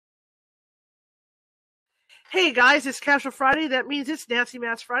Hey guys, it's Casual Friday. That means it's Nancy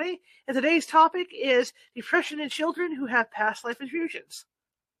Matz Friday. And today's topic is depression in children who have past life infusions.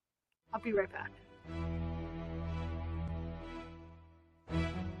 I'll be right back.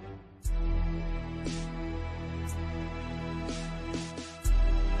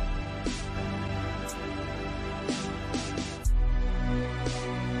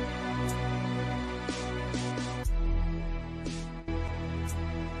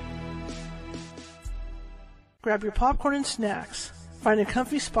 Grab your popcorn and snacks. Find a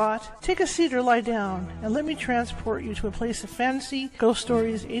comfy spot, take a seat or lie down, and let me transport you to a place of fantasy, ghost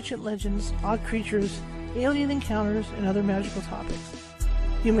stories, ancient legends, odd creatures, alien encounters, and other magical topics.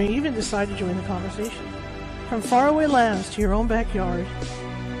 You may even decide to join the conversation. From faraway lands to your own backyard,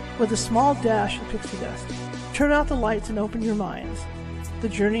 with a small dash of pixie dust. Turn out the lights and open your minds. The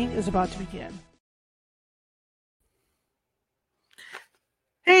journey is about to begin.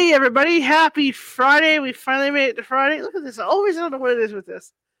 Hey everybody, happy Friday. We finally made it to Friday. Look at this. I always don't know what it is with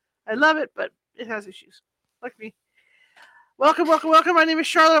this. I love it, but it has issues. Like me. Welcome. My name is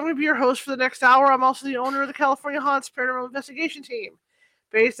Charlotte. I'm going to be your host for the next hour. I'm also the owner of the California Haunts Paranormal Investigation Team.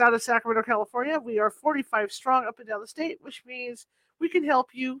 Based out of Sacramento, California, we are 45 strong up and down the state, which means we can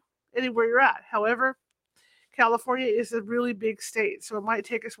help you anywhere you're at. However, California is a really big state, so it might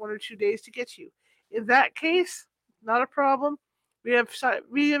take us 1 or 2 days to get you. In that case, not a problem. We have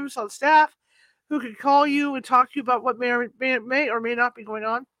mediums on staff who can call you and talk to you about what may or may not be going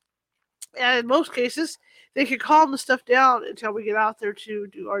on. And in most cases, they can calm the stuff down until we get out there to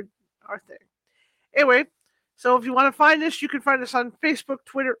do our thing. Anyway, so if you want to find us, you can find us on Facebook,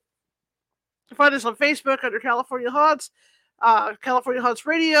 Twitter. Find us on Facebook under California Haunts, California Haunts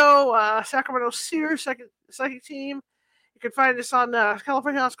Radio, Sacramento Sears Psychic Team. You can find us on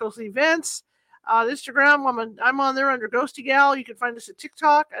California Haunts Ghostly Events. Instagram, I'm on there under Ghosty Gal. You can find us at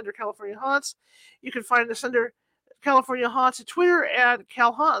TikTok under California Haunts. You can find us under California Haunts at Twitter and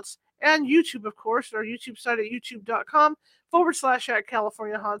Cal Haunts. And YouTube, of course, our YouTube site at youtube.com/at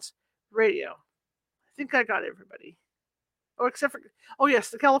California Haunts Radio. I think I got everybody. Yes,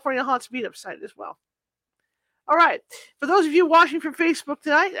 the California Haunts Meetup site as well. All right. For those of you watching from Facebook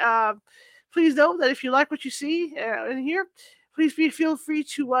tonight, please know that if you like what you see and hear, please feel free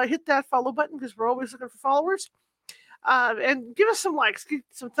to hit that follow button because we're always looking for followers. And give us some likes, give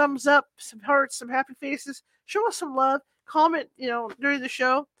some thumbs up, some hearts, some happy faces. Show us some love. Comment, during the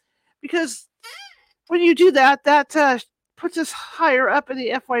show. Because when you do that, that puts us higher up in the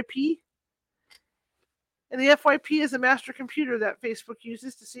FYP. And the FYP is the master computer that Facebook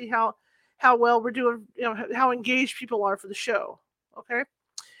uses to see how well we're doing, how engaged people are for the show. Okay?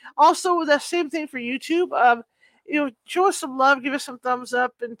 Also, the same thing for YouTube. Show us some love, give us some thumbs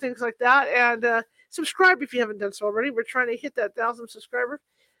up and things like that, and subscribe if you haven't done so already. We're trying to hit that 1,000 subscriber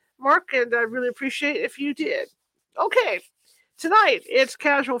mark, and I really appreciate if you did. Okay, tonight it's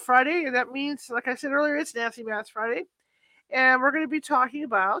Casual Friday, and that means, like I said earlier, it's Nancy Matz Friday, and we're going to be talking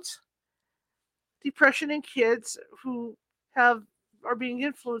about depression in kids who are being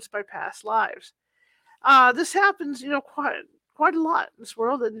influenced by past lives. This happens, quite a lot in this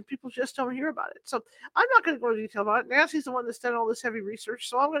world, and people just don't hear about it. So I'm not going to go into detail about it. Nancy's the one that's done all this heavy research,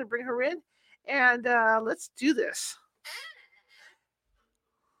 so I'm going to bring her in, and let's do this.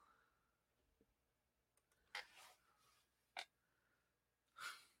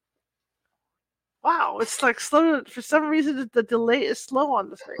 Wow, it's like slow. For some reason, the delay is slow on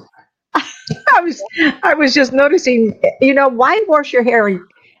this thing. I was just noticing, why wash your hair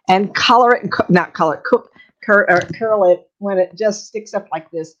and color it, not color it, curl it when it just sticks up like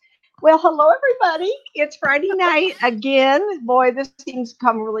this. Well, hello, everybody. It's Friday night again. Boy, this seems to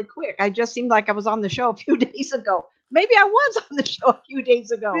come really quick. I just seemed like I was on the show a few days ago. Maybe I was on the show a few days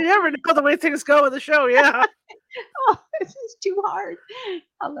ago. You never know the way things go in the show, yeah. Oh, this is too hard.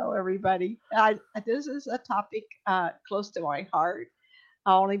 Hello, everybody. This is a topic close to my heart.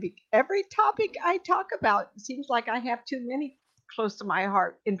 Every topic I talk about seems like I have too many close to my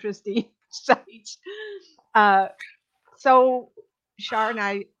heart, interesting sites. So Shar and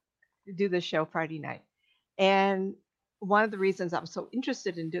I do this show Friday night, and one of the reasons I'm so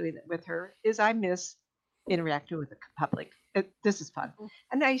interested in doing it with her is I miss interacting with the public. This is fun,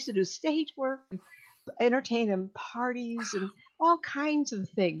 and I used to do stage work, and entertain in parties, and all kinds of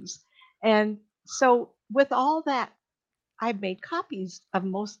things. And so with all that, I've made copies of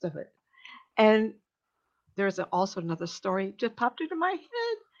most of it. And there's also another story just popped into my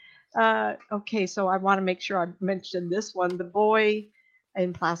head. Okay, so I want to make sure I mention this one, the boy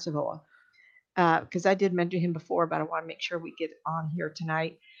in Placerville, because I did mention him before, but I want to make sure we get on here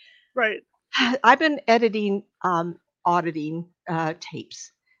tonight. Right. I've been auditing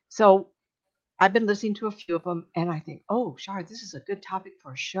tapes. So I've been listening to a few of them, and I think, oh, Shar, this is a good topic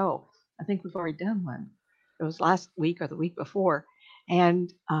for a show. I think we've already done one. It was last week or the week before,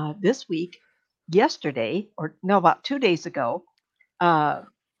 and this week, yesterday, or no, about 2 days ago, uh,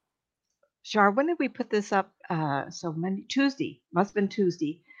 Shar, when did we put this up? So Monday, Tuesday, must have been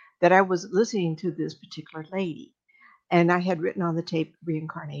Tuesday, that I was listening to this particular lady. And I had written on the tape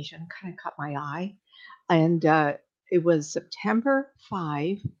reincarnation, kind of caught my eye. And it was September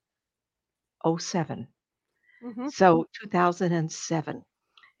 5, 07. Mm-hmm. So 2007.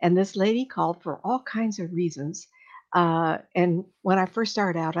 And this lady called for all kinds of reasons. And when I first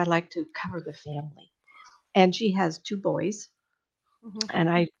started out, I like to cover the family. And she has two boys,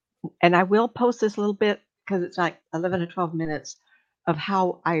 Mm-hmm. and I will post this a little bit because it's like 11 or 12 minutes of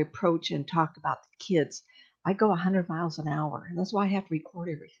how I approach and talk about the kids. I go 100 miles an hour, and that's why I have to record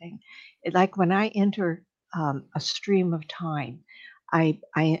everything. Like when I enter a stream of time, I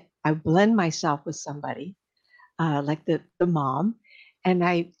blend myself with somebody, like the mom, and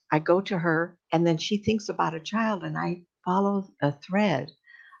I go to her, and then she thinks about a child, and I follow a thread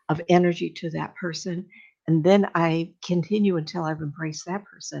of energy to that person. And then I continue until I've embraced that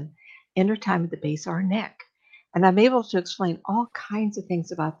person, inner time at the base of our neck. And I'm able to explain all kinds of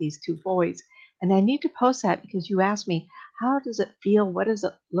things about these two boys. And I need to post that because you asked me, how does it feel? What does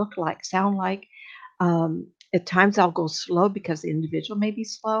it look like, sound like? At times I'll go slow because the individual may be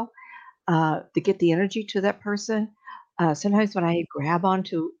slow to get the energy to that person. Sometimes when I grab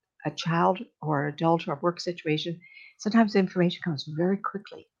onto a child or adult or work situation, sometimes the information comes very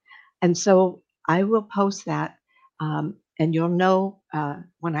quickly. And so I will post that, and you'll know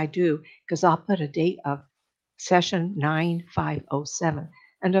when I do, because I'll put a date of session 9507.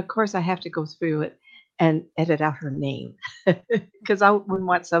 And of course, I have to go through it and edit out her name because I wouldn't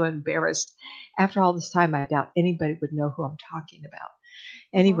want someone embarrassed. After all this time, I doubt anybody would know who I'm talking about.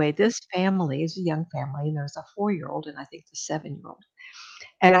 Mm-hmm. Anyway, this family is a young family, and there's a 4-year-old and I think the 7-year-old.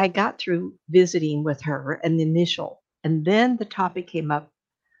 And I got through visiting with her and the initial, and then the topic came up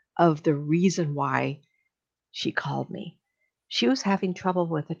of the reason why she called me. She was having trouble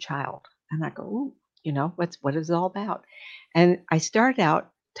with a child. And I go, ooh, what is it all about? And I started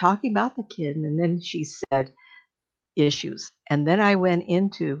out talking about the kid, and then she said issues. And then I went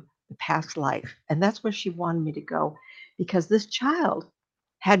into the past life. And that's where she wanted me to go because this child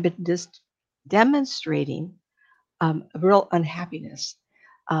had been just demonstrating a real unhappiness,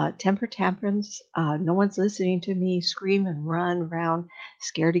 temper tantrums. No one's listening to me. Scream and run around,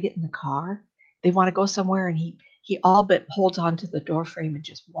 scared to get in the car. They want to go somewhere, and he all but holds onto the door frame and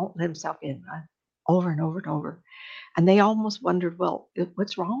just won't let himself in. Over and over and over. And they almost wondered, well,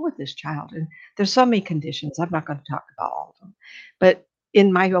 what's wrong with this child? And there's so many conditions. I'm not going to talk about all of them, but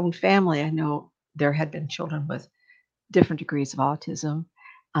in my own family, I know there had been children with different degrees of autism.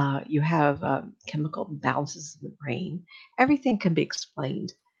 You have chemical imbalances in the brain. Everything can be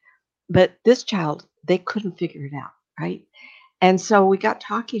explained. But this child, they couldn't figure it out, right? And so we got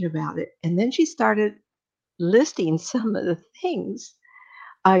talking about it. And then she started listing some of the things.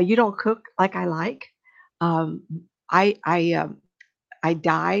 You don't cook like I like. Um, I, I, um, I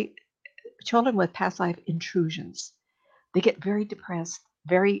die. Children with past life intrusions. They get very depressed,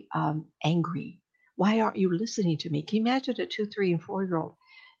 very angry. Why aren't you listening to me? Can you imagine a 2, 3, and 4-year-old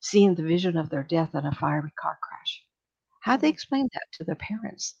seeing the vision of their death in a fiery car crash? How do they Mm-hmm. explain that to their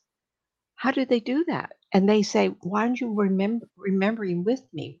parents? How do they do that? And they say, why aren't you remembering with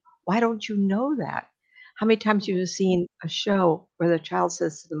me? Why don't you know that? How many times Mm-hmm. have you seen a show where the child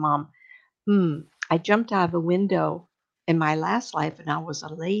says to the mom, I jumped out of a window in my last life and I was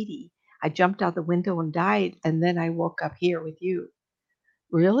a lady. I jumped out the window and died, and then I woke up here with you.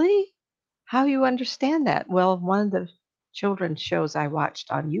 Really? How you understand that? Well, one of the children's shows I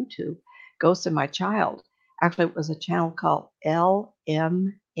watched on YouTube, Ghost of My Child, actually it was a channel called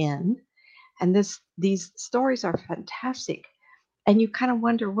LMN, and these stories are fantastic. And you kind of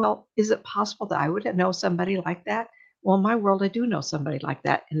wonder, well, is it possible that I would know somebody like that? Well, in my world, I do know somebody like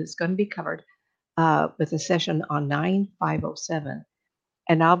that, and it's going to be covered with a session on 9507.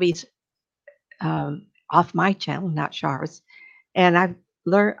 And I'll be off my channel, not Char's. And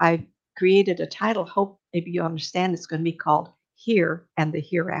I've created a title. Hope maybe you understand. It's going to be called Here and the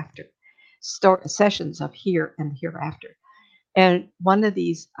Hereafter. Sessions of Here and the Hereafter. And one of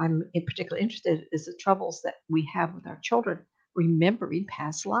these I'm in particular interested in is the troubles that we have with our children remembering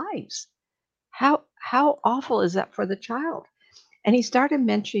past lives. How awful is that for the child? And he started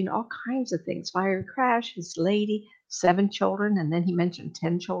mentioning all kinds of things: fire crash, his lady, 7 children, and then he mentioned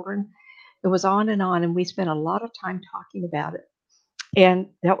 10 children. It was on, and we spent a lot of time talking about it. And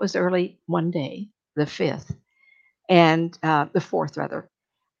that was early one day, the 5th, and the 4th, rather.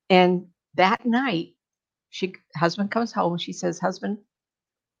 And That night, husband comes home and she says, "Husband,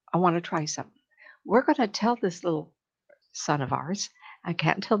 I want to try something. We're going to tell this little son of ours, I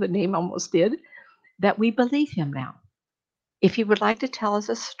can't tell the name, almost did, that we believe him now. If he would like to tell us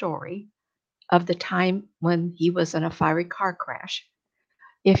a story of the time when he was in a fiery car crash,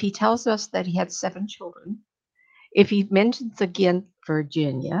 if he tells us that he had 7 children, if he mentions again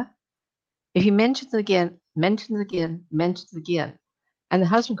Virginia, if he mentions again, and the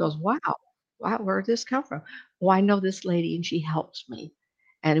husband goes, wow, where did this come from? Well, I know this lady and she helps me,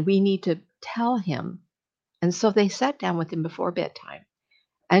 and we need to tell him." And so they sat down with him before bedtime,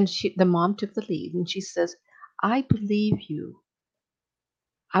 and the mom took the lead, and she says, "I believe you.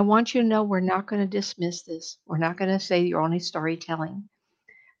 I want you to know we're not going to dismiss this. We're not going to say you're only storytelling.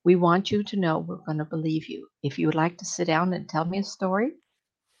 We want you to know we're going to believe you. If you would like to sit down and tell me a story,"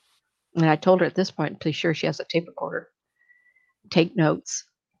 and I told her at this point, be sure she has a tape recorder, "take notes,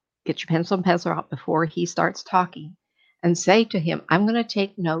 get your pencil and pencil out before he starts talking, and say to him, I'm going to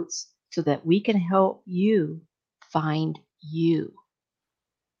take notes so that we can help you find you."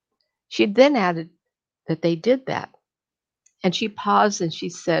 She then added that they did that. And she paused and she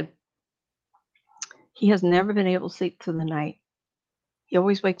said, "He has never been able to sleep through the night. He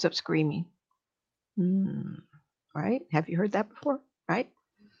always wakes up screaming." Mm, right? Have you heard that before? Right?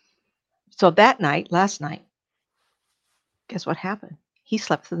 So that night, last night, guess what happened? He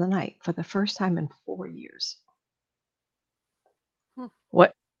slept through the night for the first time in 4 years. Hmm.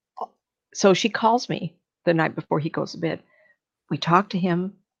 What? So she calls me the night before he goes to bed. We talked to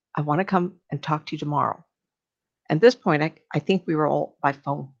him. "I want to come and talk to you tomorrow." At this point, I think we were all by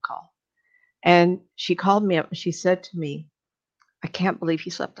phone call. And she called me up and she said to me, "I can't believe he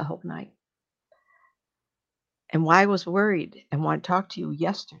slept the whole night. And why I was worried and want to talk to you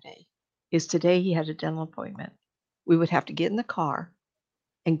yesterday is today he had a dental appointment. We would have to get in the car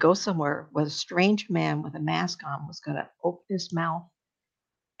and go somewhere where a strange man with a mask on was going to open his mouth.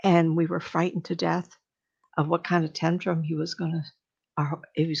 And we were frightened to death of what kind of tantrum he was going to, or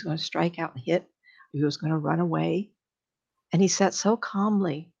if he was going to strike out and hit, if he was going to run away." And he sat so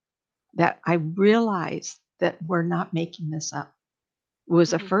calmly that I realized that we're not making this up. It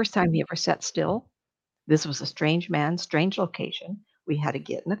was the Mhm. first time he ever sat still. This was a strange man, strange location. We had to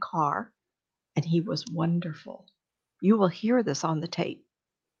get in the car, and he was wonderful. You will hear this on the tape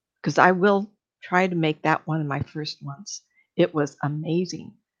because I will try to make that one of my first ones. It was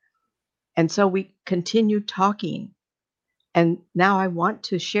amazing. And so we continued talking. And now I want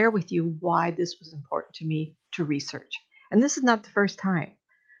to share with you why this was important to me to research. And this is not the first time.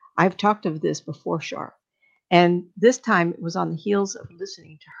 I've talked of this before, Shar. And this time it was on the heels of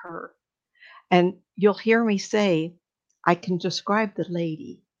listening to her. And you'll hear me say, I can describe the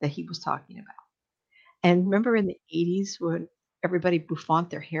lady that he was talking about. And Mhm. remember in the 80s when everybody bouffant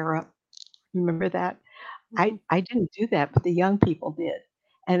their hair up? Remember that? Mhm. I didn't do that, but the young people did.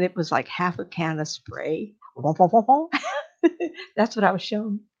 And it was like half a can of spray. That's what I was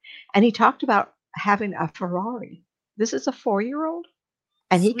shown. And he talked about having a Ferrari. This is a 4-year-old,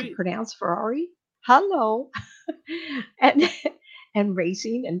 and he could Sweet. pronounce Ferrari. Hello. and and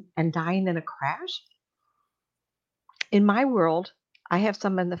racing and dying in a crash. In my world, I have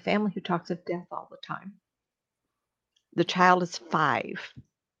someone in the family who talks of death all the time. The child is 5.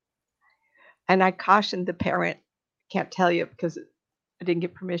 And I cautioned the parent, can't tell you because I didn't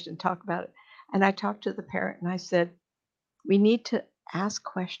get permission to talk about it. And I talked to the parent and I said, we need to ask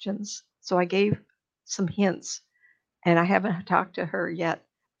questions. So I gave some hints, and I haven't talked to her yet,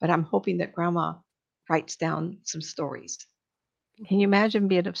 but I'm hoping that grandma writes down some stories. Can you Mhm. imagine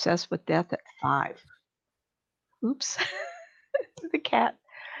being obsessed with death at 5? Oops, the cat.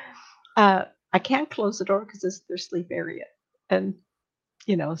 I can't close the door because it's their sleep area. And,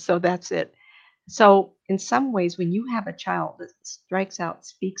 so that's it. So, in some ways, when you have a child that strikes out,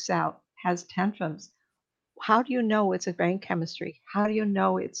 speaks out, has tantrums, how do you know it's a brain chemistry? How do you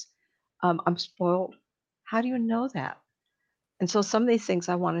know it's, I'm spoiled? How do you know that? And so, some of these things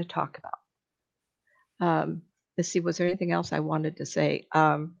I want to talk about. Let's see, was there anything else I wanted to say?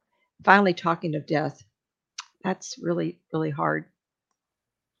 Finally, talking of death, that's really, really hard.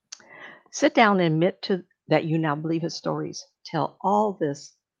 Sit down and admit to that you now believe his stories. Tell all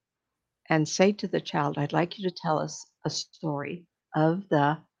this and say to the child, I'd like you to tell us a story of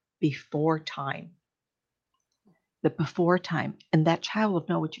the before time, the before time. And that child will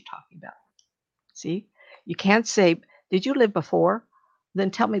know what you're talking about. See, you can't say, did you live before?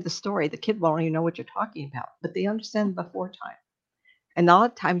 Then tell me the story. The kid won't even know what you're talking about, but they understand the before time. And a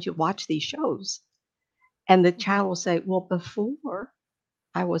lot of times you watch these shows and the Mhm. child will say, well, before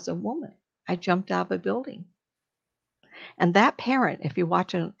I was a woman, I jumped out of a building. And that parent, if you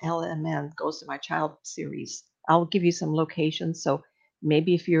watch an LMN Goes to My Child series, I'll give you some locations. So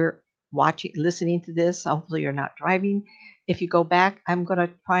maybe if you're listening to this, hopefully you're not driving. If you go back, I'm going to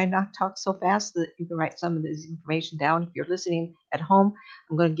try and not talk so fast that you can write some of this information down. If you're listening at home,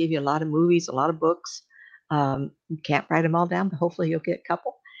 I'm going to give you a lot of movies, a lot of books. You can't write them all down, but hopefully you'll get a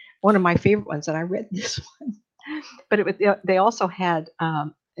couple. One of my favorite ones, and I read this one, but they also had a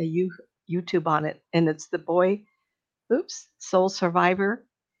YouTube on it, and it's the boy, Soul Survivor,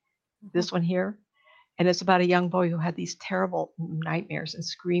 Mhm. this one here. And it's about a young boy who had these terrible nightmares and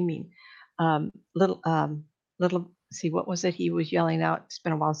screaming. See, what was it? He was yelling out. It's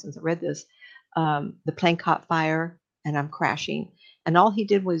been a while since I read this. The plane caught fire and I'm crashing. And all he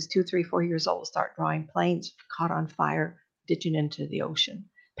did was 2, 3, 4 years old, start drawing planes caught on fire, ditching into the ocean.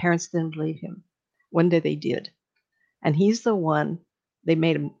 Parents didn't believe him. One day they did. And he's the one they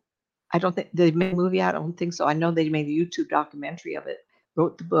made him. I don't think they made a movie. I don't think so. I know they made a YouTube documentary of it,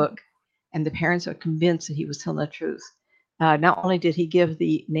 wrote the Mhm. book, and the parents are convinced that he was telling the truth. Not only did he give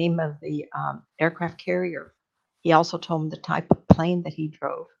the name of the aircraft carrier, he also told them the type of plane that he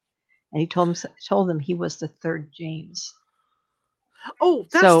drove, and he told them he was the third James. Oh,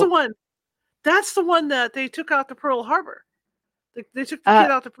 that's the So one. That's the one that they took out to Pearl Harbor. They took the uh,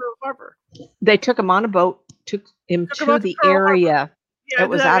 kid out to Pearl Harbor. they took him on a boat, took him Took him to out to the Pearl Harbor. area Yeah, that into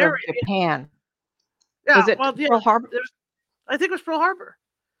was that out area. of Japan. Yeah, Was it well, yeah. Pearl Harbor? I think it was Pearl Harbor.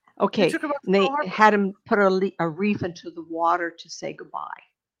 They Okay, took him out to and Pearl they Harbor. had him put a reef into the water to say goodbye.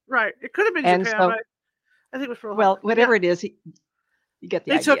 Right. It could have been And Japan, so, but I think it was Pearl well, Harbor. But yeah, whatever it is, you get the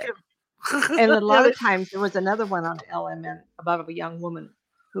they took idea. him. And a Yeah, lot of times, there was another one on LMN about a young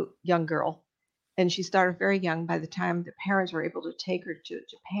girl, and she started very young. By the time the parents were able to take her to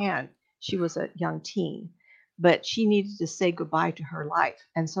Japan, she was a young teen, but she needed to say goodbye to her life,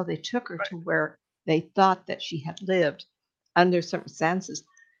 and so they took her right. to where they thought that she had lived under circumstances.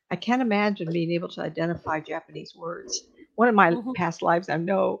 I can't imagine being able to identify Japanese words. One of my Mhm, past lives, I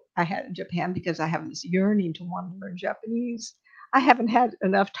know I had in Japan because I have this yearning to want to learn Japanese. I haven't had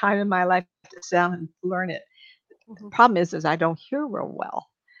enough time in my life to sit down and learn it. The mhm. problem is I don't hear real well.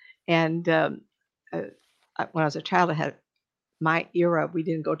 And uh, when I was a child, I had my era. We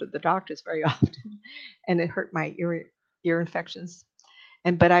didn't go to the doctors very often, and it hurt my ear infections.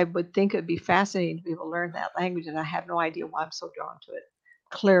 But I would think it'd be fascinating to be able to learn that language, and I have no idea why I'm so drawn to it.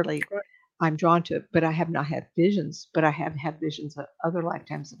 Clearly, Right. I'm drawn to it, but I have not had visions. But I have had visions of other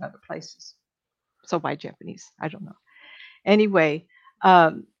lifetimes in other places. So why Japanese? I don't know. Anyway,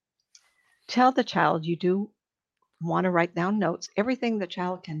 um, tell the child you do want to write down notes, everything the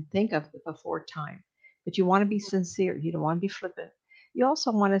child can think of before time. But you want to be Mhm, sincere. You don't want to be flippant. You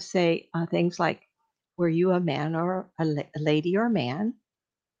also want to say things like, were you a man or a lady or a man?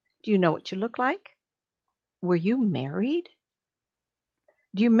 Do you know what you look like? Were you married?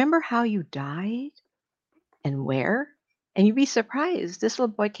 Do you remember how you died and where? And you'd be surprised. This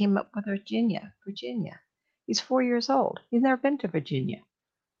little boy came up with Virginia. Virginia. He's 4 years old. He's never been to Virginia.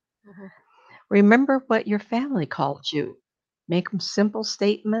 mhm. Remember what your family called you. Make them simple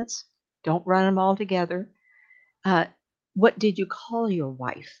statements. Don't run them all together. Uh, what did you call your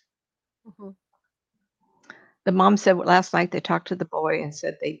wife? Mhm. The mom said last night they talked to the boy and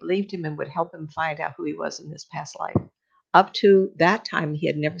said they believed him and would help him find out who he was in his past life. Up to that time, he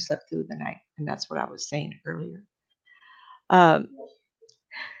had never slept through the night. And that's what I was saying earlier. Um,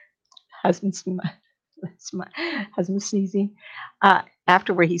 husband, husband sneezing.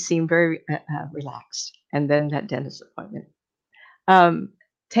 Afterward, he seemed very relaxed. And then that dentist appointment. Um,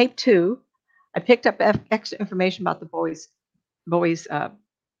 tape 2, I picked up extra information about the boy's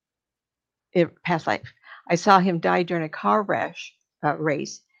past life. I saw him die during a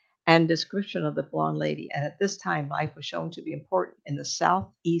race and description of the blonde lady. And at this time, life was shown to be important in the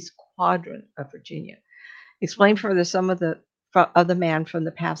southeast quadrant of Virginia. Explain Mhm. further some of the man from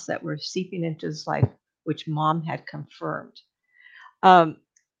the past that were seeping into his life, which mom had confirmed. Um,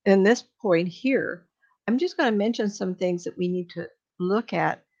 in this point here, I'm just going to mention some things that we need to look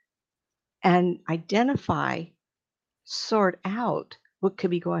at and identify, sort out what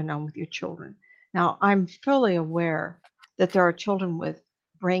could be going on with your children. Now, I'm fully aware that there are children with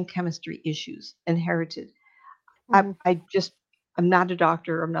brain chemistry issues inherited. I, Mhm. I just, I'm not a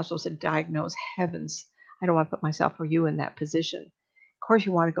doctor. I'm not supposed to diagnose. Heavens, I don't want to put myself or you in that position. Of course,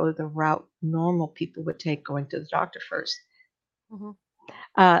 you want to go the route normal people would take, going to the doctor first. Mhm.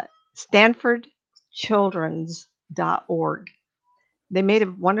 Uh, StanfordChildren's.org. They made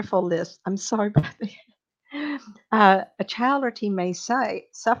a wonderful list. I'm sorry about that. A child or teen may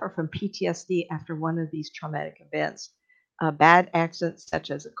suffer from PTSD after one of these traumatic events, a bad accident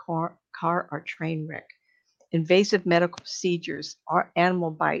such as a car or train wreck. invasive medical procedures,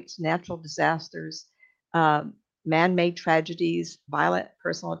 animal bites, natural disasters, um, man-made tragedies, violent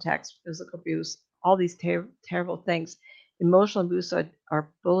personal attacks, physical abuse, all these terrible things, emotional abuse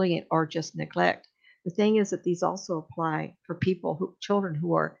or bullying or just neglect. The thing is that these also apply for children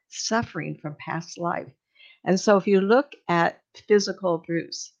who are suffering from past life. And so if you look at physical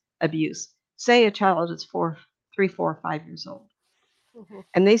abuse, say a child is 3, 4, 5 years old, Mhm.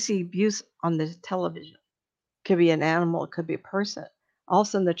 and they see abuse on the television. It could be an animal, it could be a person. All of a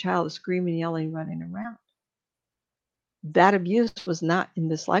sudden the child is screaming, yelling, running around. That abuse was not in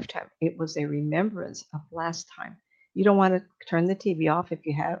this lifetime. It was a remembrance of last time. You don't want to turn the TV off if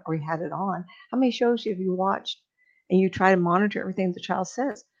you had or you had it on. How many shows have you watched and you try to monitor everything the child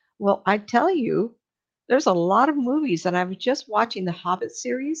says? Well, I tell you, there's a lot of movies, and I was just watching the Hobbit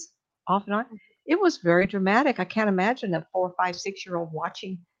series off and on. It was very dramatic. I can't imagine a 4, 5, 6-year-old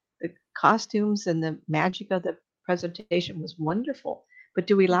watching the costumes, and the magic of the presentation was wonderful. But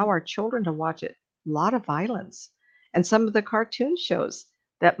do we allow Mhm. our children to watch it? A lot of violence. And some of the cartoon shows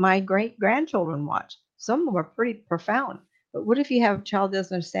that my great grandchildren watch, some of them are pretty profound. But what if you have a child that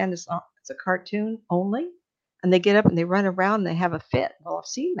doesn't understand it's a cartoon only, and they get up and they run around and they have a fit? Well, I've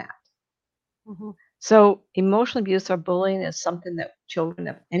seen that. Mhm. So emotional abuse or bullying is something that children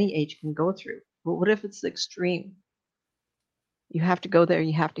of any age can go through. But what if it's extreme? You have to go there.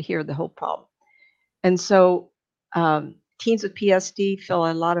 You have to hear the whole problem. And so teens with PSD feel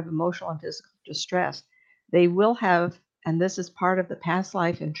a lot of emotional and physical distress. They will have, and this is part of the past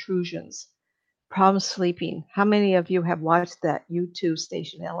life intrusions, problems sleeping. How many of you have watched that YouTube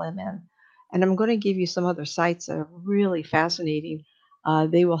station LMN? And I'm going to give you some other sites that are really fascinating.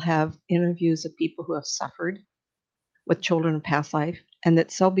 They will have interviews of people who have suffered with children in past life, and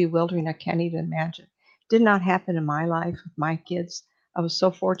it's so bewildering I can't even imagine. Did not happen in my life with my kids. I was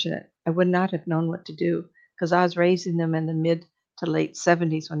so fortunate. I would not have known what to do because I was raising them in the mid to late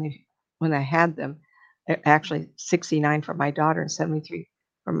 70s when I had them. Actually 69 for my daughter and 73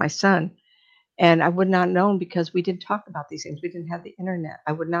 for my son. And I would not have known because we didn't talk about these things. We didn't have the internet.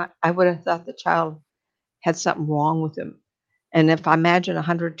 I would have thought the child had something wrong with him. And if I imagine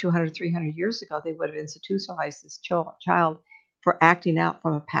 100, 200, 300 years ago, they would have institutionalized this child for acting out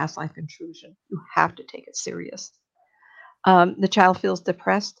from a past life intrusion. You have to take it serious. The child feels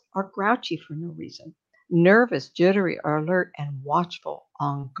depressed or grouchy for no reason, nervous, jittery, or alert and watchful,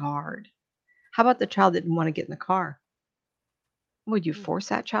 on guard. How about the child that didn't want to get in the car? Would you Mhm. force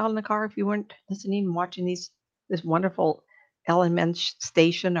that child in the car if you weren't listening and watching this wonderful LMN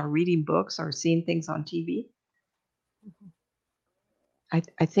station or reading books or seeing things on TV? Mhm.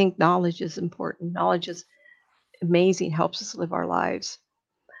 I think knowledge is important. Knowledge is amazing, helps us live our lives.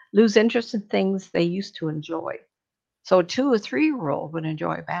 Lose interest in things they used to enjoy. So a 2 or 3-year-old would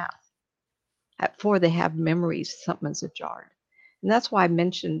enjoy a bath. At 4, they have memories, something's jarred. And that's why I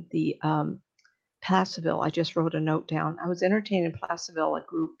mentioned the Placerville. I just wrote a note down. I was entertaining Placerville, a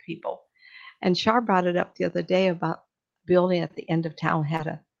group of people. And Shar brought it up the other day about a building at the end of town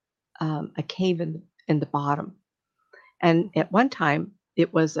had a cave in the bottom. And Mhm. at one time,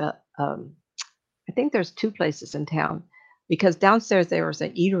 it was I think there's 2 places in town because downstairs there was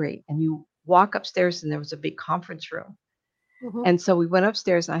an eatery, and you walk upstairs and there was a big conference room. Mhm. And so we went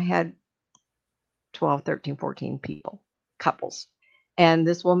upstairs and I had 12, 13, 14 people, couples. And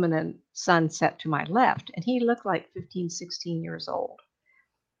this woman and son sat to my left, and he looked like 15, 16 years old.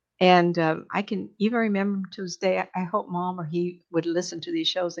 And I can even remember him to this day. I hope mom or he would listen to these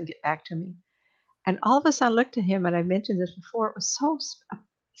shows and get back to me. And all of a sudden, I looked at him, and I mentioned this before. It was so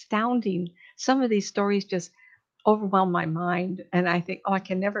astounding. Some of these stories just overwhelmed my mind, and I think, oh, I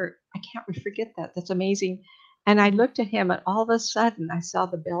can't forget that. That's amazing. And I Mhm. looked at him, and all of a sudden, I saw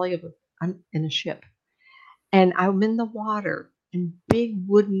the belly of I'm in a ship, and I'm in the water, and big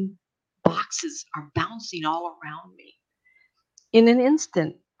wooden boxes are bouncing all around me. In an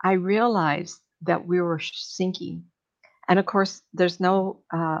instant, I realized that we were sinking. And of course, there's no,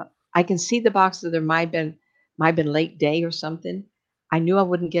 I can see the boxes. There might have been late day or something. I knew I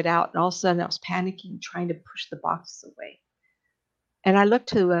wouldn't get out. And all of a sudden I was panicking, trying to push the boxes away. And I looked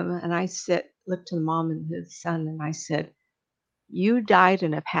to him and looked to the mom and his son, and I said, you died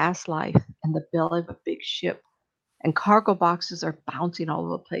in a past life in the belly of a big ship, and cargo boxes are bouncing all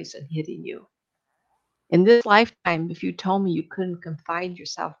over the place and hitting you. In this lifetime, if you told me you couldn't confine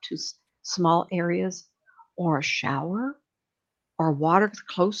yourself to small areas or a shower, or water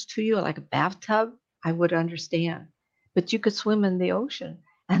close to you, like a bathtub, I would understand. But you could swim in the ocean.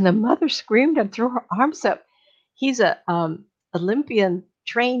 And the mother screamed and threw her arms up. He's a Olympian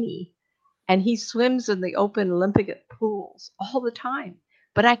trainee, and he swims in the open Olympic pools all the time.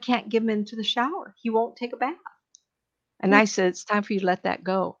 but I can't get him into the shower. He won't take a bath. And I said, it's time for you to let that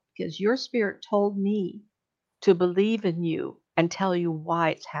go because your spirit told me to believe in you and tell you why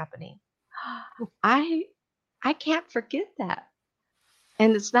it's happening. I I can't forget that.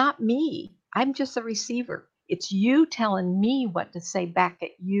 And it's not me. I'm just a receiver. It's you telling me what to say back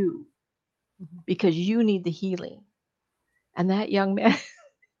at you because you need the healing. And that young man,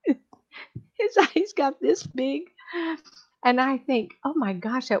 his eyes got this big. And I think, oh my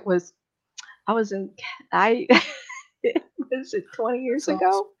gosh, I was in, I, was it 20 years That's awesome.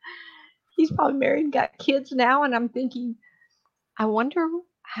 ago? He's probably married and got kids now. And I'm thinking, I wonder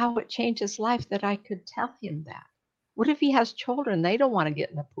how it changed his life that I could tell him that. What if he has children? They don't want to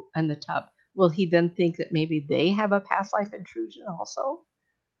get in the tub. Will he then think that maybe they have a past life intrusion also?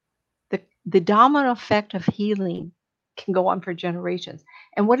 The domino effect of healing can go on for generations.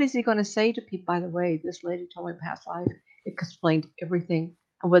 And what is he going to say to people? By the way, this lady told me past life. It explained everything.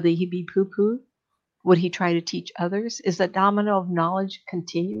 And whether he be poo-pooed, would he try to teach others? Is the domino of knowledge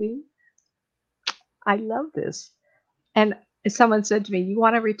continuing? I love this. And someone said to me, "You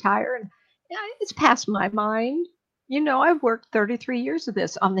want to retire?" And yeah, it's past my mind. I've worked 33 years of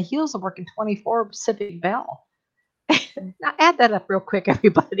this on the heels of working 24 Pacific Bell. Now add that up real quick,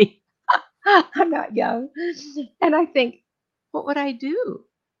 everybody. I'm not young. And I think, what would I do?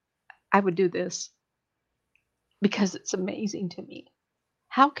 I would do this because it's amazing to me.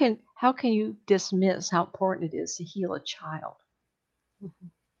 How can you dismiss how important it is to heal a child?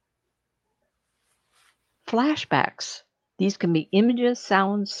 Flashbacks. These can be images,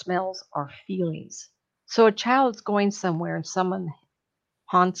 sounds, smells, or feelings. So a child's going somewhere and someone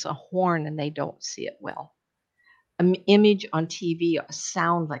honks a horn and they don't see it well. An image on TV, a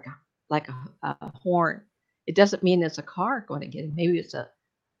sound like a horn. It doesn't mean it's a car going to get him. Maybe it's a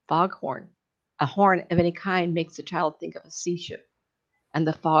foghorn. A horn of any kind makes the child think of a sea ship, and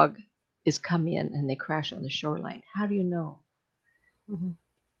the fog is come in and they crash on the shoreline. How do you know? Mhm.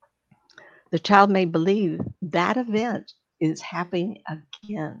 The child may believe that event is happening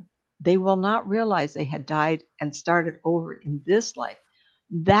again. They will not realize they had died and started over in this life.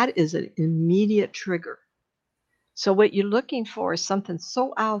 That is an immediate trigger. So, what you're looking for is something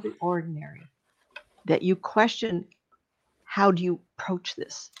so out of the ordinary that you question, how do you approach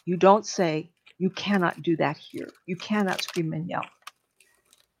this? You don't say, you cannot do that here. You cannot scream and yell.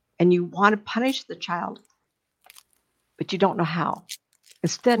 And you want to punish the child, but you don't know how.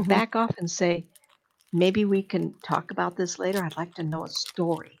 Instead, Mhm. back off and say, maybe we can talk about this later. I'd like to know a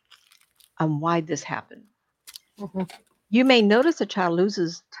story on why this happened. Mhm. You may notice a child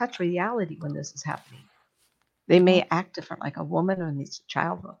loses touch with reality when this is happening. They Mhm. may act different, like a woman when it's a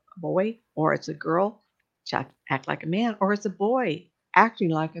child, a boy, or it's a girl, act like a man, or it's a boy acting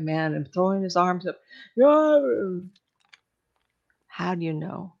like a man and throwing his arms up. How do you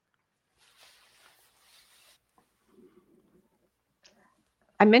know?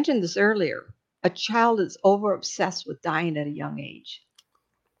 I mentioned this earlier. A child is over obsessed with dying at a young age.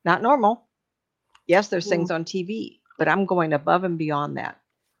 Not normal. Yes, there's Mhm. things on TV, but I'm going above and beyond that,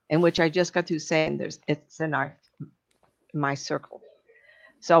 in which I just got through saying it's in my circle.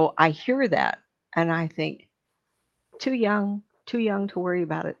 So I hear that and I think, too young to worry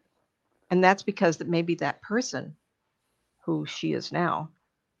about it. And that's because that maybe that person who she is now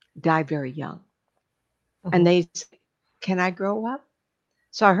died very young. And Mhm. they say, can I grow up?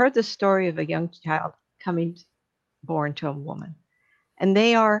 So I heard the story of a young child coming born to a woman. And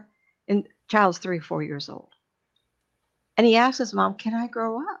child's 3 or 4 years old. And he asked his mom, can I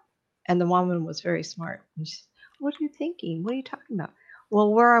grow up? And the woman was very smart. And she said, what are you thinking? What are you talking about?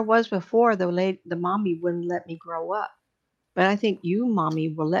 Well, where I was before, the mommy wouldn't let me grow up. But I think you, mommy,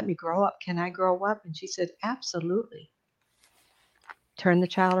 will let me grow up. Can I grow up? And she said, absolutely. Turned the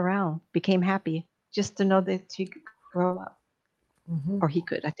child around, became happy just to know that she could grow up. Or Mhm. he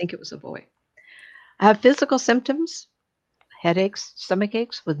could. I think it was a boy. I have physical symptoms, headaches, stomach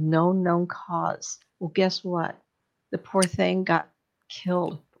aches with no known cause. Well, guess what? The poor thing got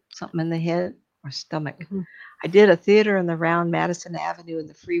killed. Something in the head or stomach. Mhm. I did a theater in the round Madison Avenue in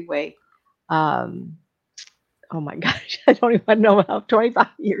the freeway. Um, oh my gosh, I don't even know how, 25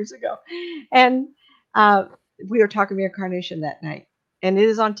 years ago. And uh, we were talking reincarnation that night. And it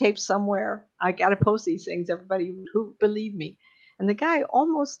is on tape somewhere. I got to post these things, everybody who believe me. And the guy it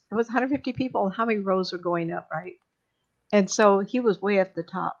was 150 people, and how many rows were going up, right? And so he was way at the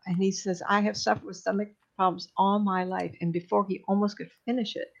top. And he says, I have suffered with stomach problems all my life. And before he almost could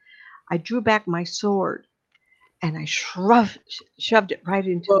finish it, I drew back my sword and I shoved it right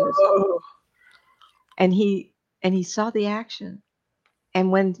into his. Whoa. And he saw the action.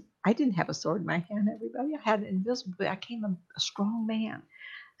 And when I didn't have a sword in my hand, everybody, I had an invisible, I became a strong man.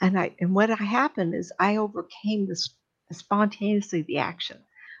 And what happened is I overcame this spontaneously the action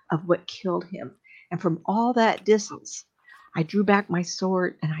of what killed him. And from all that distance, I drew back my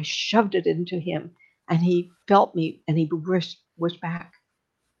sword and I shoved it into him. And he felt me and he wished back.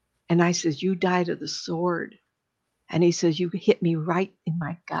 And I says, "You died of the sword." And he says, "You hit me right in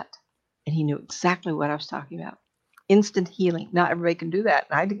my gut." And he knew exactly what I was talking about. Instant healing. Not everybody can do that.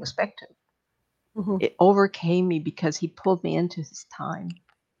 And I didn't expect to. It overcame me because he pulled me into his time.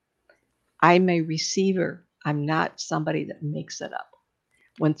 I'm a receiver. I'm not somebody that makes it up.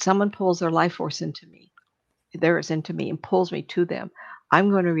 When someone pulls their life force into me, theirs into me, and pulls me to them, I'm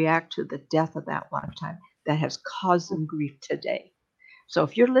going to react to the death of that lifetime that has caused them grief today. So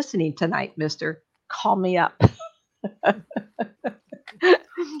if you're listening tonight, mister, call me up.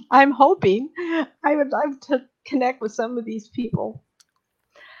 I'm hoping I would love to connect with some of these people.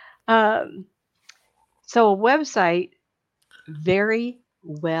 So a website, Very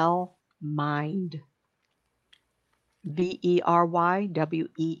Well Mind.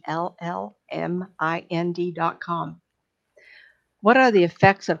 VERYWELLMIND.com. What are the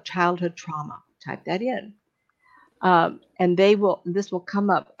effects of childhood trauma? Type that in. And this will come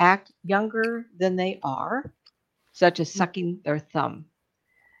up. Act younger than they are, such as sucking their thumb.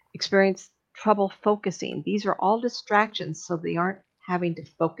 Experience trouble focusing. These are all distractions, so they aren't having to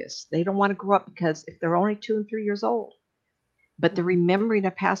focus. They don't want to grow up because if they're only 2 and 3 years old, but they're remembering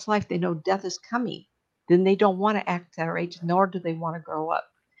a past life, they know death is coming, then they don't want to act their age, nor do they want to grow up.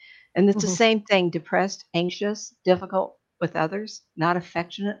 And it's the same thing, depressed, anxious, difficult with others, not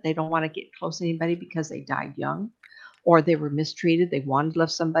affectionate. They don't want to get close to anybody because they died young or they were mistreated. They wanted to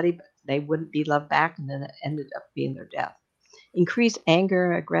love somebody, but they wouldn't be loved back, and then it ended up being their death. Increased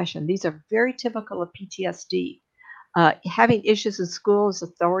anger and aggression. These are very typical of PTSD. Having issues in school as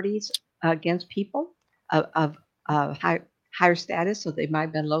authorities against people of higher status, so they might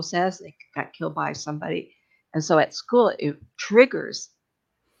have been low status, they got killed by somebody. And so at school, it triggers,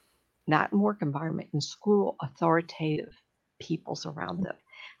 not in work environment, in school, authoritative peoples around them.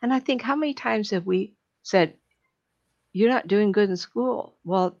 And I think, how many times have we said, "You're not doing good in school"?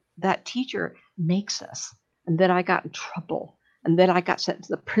 Well, that teacher makes us. And then I got in trouble. And then I got sent to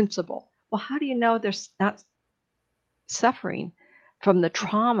the principal. Well, how do you know they're not suffering from the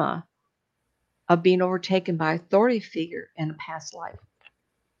trauma of being overtaken by authority figure in a past life?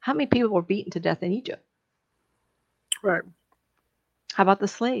 How many people were beaten to death in Egypt? Right. How about the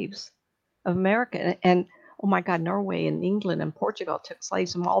slaves of America? And oh my God, Norway and England and Portugal took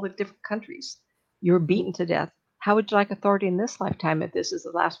slaves from all the different countries. You were beaten to death. How would you like authority in this lifetime if this is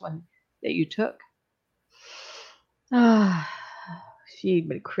the last one that you took? Ah, gee,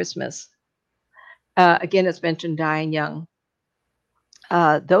 but Christmas. Again, it's mentioned dying young.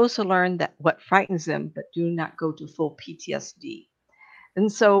 Those who learn that what frightens them, but do not go to full PTSD.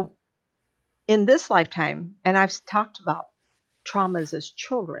 And so in this lifetime, and I've talked about traumas as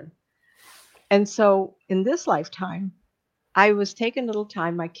children. And so in this lifetime, I was taking a little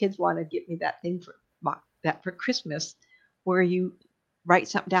time. My kids want to get me that thing for Christmas, where you write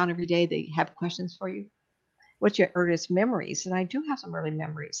something down every day. They have questions for you. What's your earliest memories? And I do have some early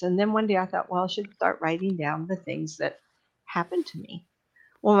memories. And then one day I thought, well, I should start writing down the things that happened to me.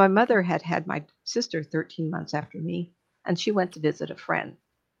 Well, my mother had my sister 13 months after me, and she went to visit a friend.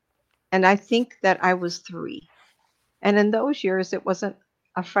 And I think that I was 3. And in those years, it wasn't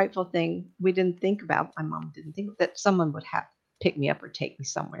a frightful thing. We didn't think about, my mom didn't think that someone would have pick me up or take me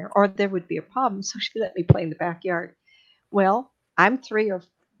somewhere, or there would be a problem. So she let me play in the backyard. Well, I'm 3 or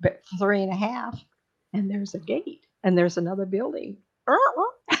 3.5, and there's a gate, and there's another building.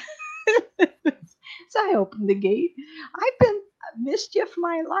 So I opened the gate. I've been mischief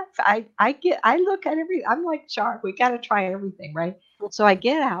my life. I look at I'm like sharp. We got to try everything, right? So I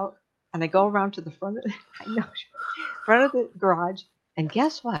get out and I go around to the front of front of the garage, and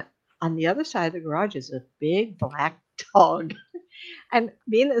guess what? On the other side of the garage is a big black dog. And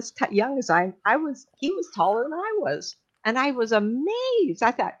being as young as he was taller than I was, and I was amazed.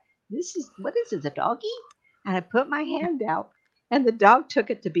 I thought, what is it, a doggy? And I put my hand out, and the dog took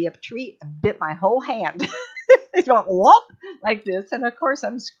it to be a treat and bit my whole hand. It went whoop like this, and of course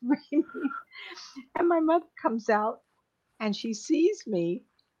I'm screaming. And my mother comes out, and she sees me,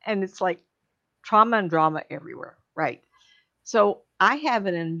 and it's like trauma and drama everywhere, right? So I have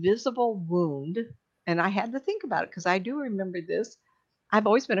an invisible wound, and I had to think about it because I do remember this. I've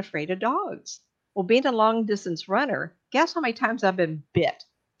always been afraid of dogs. Well, being a long distance runner, guess how many times I've been bit?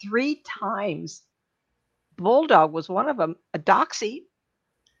 3 times. Bulldog was one of them, a doxy,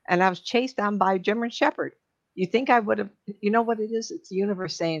 and I was chased down by a German Shepherd. You think I would have, you know what it is? It's the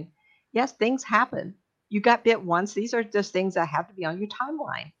universe saying, yes, things happen. You got bit once. These are just things that have to be on your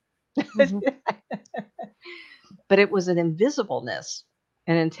timeline. Mhm. But it was an invisibleness.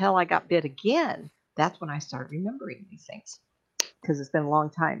 And until I got bit again, that's when I started remembering these things. Because it's been a long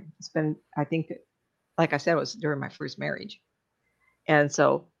time. It's been, I think, like I said, it was during my first marriage. And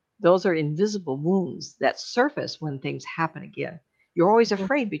so those are invisible wounds that surface when things happen again. You're always Mhm.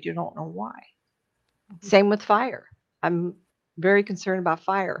 afraid, but you don't know why. Mhm. Same with fire. I'm very concerned about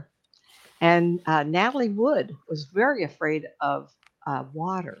fire. And Natalie Wood was very afraid of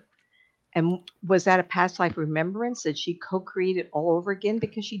water. And was that a past life remembrance? Did she co create it all over again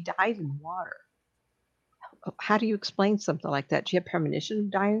because she died in water? How do you explain something like that? Do you have premonition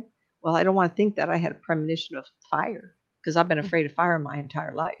of dying? Well, I don't want to think that I had a premonition of fire because I've been afraid of fire my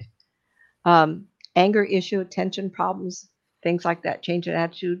entire life. Anger issue, attention problems, things like that, change in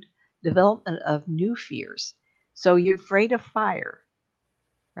attitude, development of new fears. So you're afraid of fire,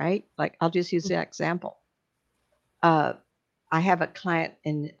 right? Like I'll just use the example. Uh, I have a client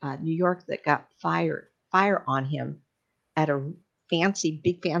in New York that got fire on him at a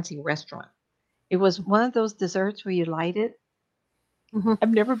big fancy restaurant. It was one of those desserts where you light it. Mhm.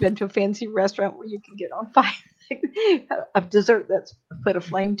 I've never been to a fancy restaurant where you can get on fire. A dessert that's put a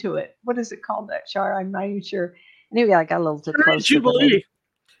flame to it. What is it called, that, Char? I'm not even sure. Anyway, I got a little too Cherry's close to the lady. Jubilee.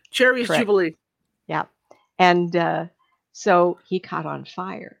 Cherry's Correct. Jubilee. Yeah. And so he caught on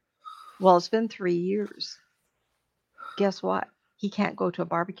fire. Well, it's been 3 years. Guess what? He can't go to a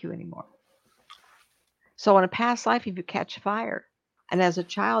barbecue anymore. So in a past life, if you catch fire, and as a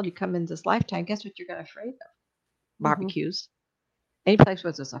child you come in this lifetime, guess what you're going to afraid of? Mhm. Barbecues. Any place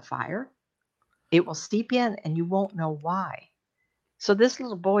where there's a fire, it will steep in and you won't know why. So this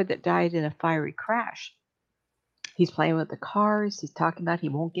little boy that died in a fiery crash, he's playing with the cars. He's talking about he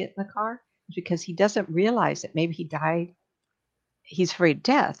won't get in the car because he doesn't realize that maybe he died. He's afraid of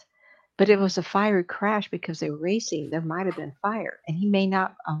death, but it was a fiery crash because they were racing. There might have been fire, and he may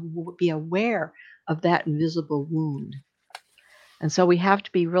not be aware of that invisible wound. And so we have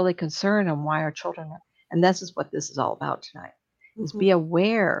to be really concerned on why our children are, and this is what this is all about tonight, is Mhm. be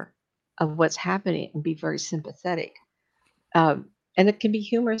aware of what's happening and be very sympathetic. And it can be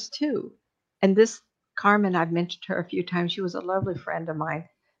humorous too. And this Carmen, I've mentioned her a few times. She was a lovely friend of mine.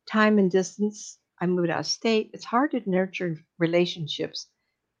 Time and distance, I moved out of state. It's hard to nurture relationships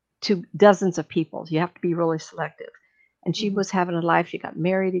to dozens of people. You have to be really selective. And she Mhm. was having a life. She got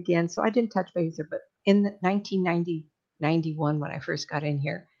married again. So I didn't touch base with her. But in 1990, 91, when I first got in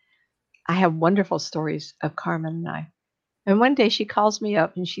here, I have wonderful stories of Carmen and I. And one day she calls me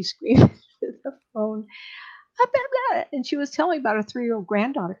up and she screams at the phone, and she was telling me about her 3-year-old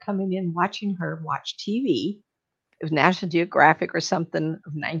granddaughter coming in, watching her watch TV. It was National Geographic or something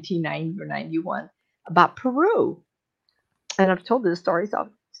of 1990 or 91 about Peru. And I've told this story, so I'll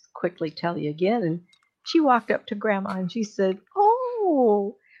just quickly tell you again. And she walked up to Grandma and she said,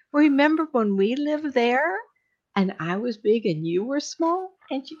 "Oh, remember when we lived there and I was big and you were small?"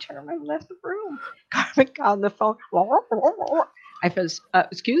 And she turned around and left the room. Carmen got on the phone. I said,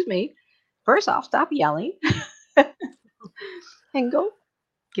 "Excuse me. First off, stop yelling and go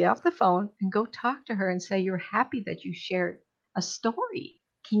get off the phone and go talk to her and say you're happy that you shared a story.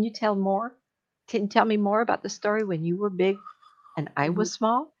 Can you tell more? Can you tell me more about the story when you were big and I Mhm. was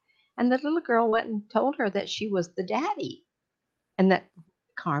small?" And the little girl went and told her that she was the daddy and that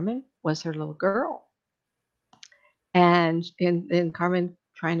Carmen was her little girl. And Carmen,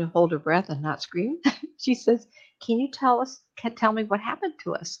 trying to hold her breath and not scream, she says, "Can you tell me what happened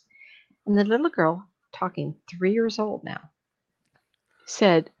to us?" And the little girl, talking 3 years old now,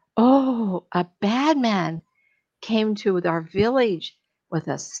 said, "Oh, a bad man came to our village with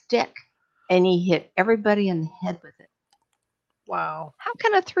a stick and he hit everybody in the head with it." Wow. How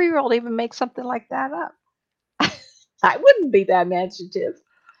can a 3-year old even make something like that up? I wouldn't be that imaginative.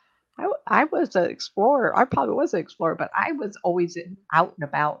 I was an explorer. I probably was an explorer, but I was always out and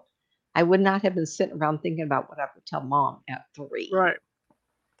about. I would not have been sitting around thinking about what I would tell mom at 3. Right.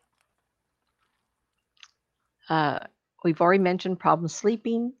 Uh, we've already mentioned problem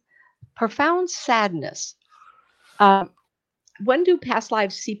sleeping, profound sadness. Um, when do past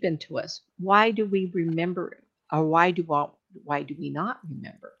lives seep into us? Why do we remember it? Or why do we not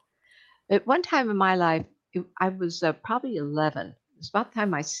remember? At one time in my life, I was probably 11. It's about the time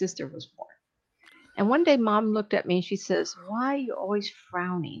my sister was born. And one day mom looked at me and she says, "Why are you always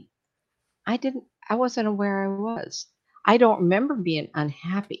frowning?" I wasn't aware I was. I don't remember being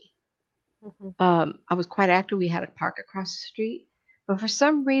unhappy. Mhm. I was quite active. We had a park across the street. But for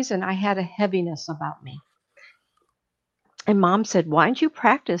some reason, I had a heaviness about me. And mom said, "Why don't you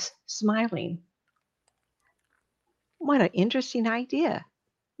practice smiling?" What an interesting idea.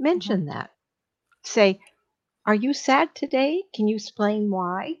 Mhm. Mention that. say, "Are you sad today? Can you explain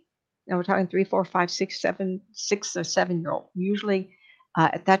why?" Now we're talking 3, 4, 5, 6, 7, 6 or 7 year old. Usually,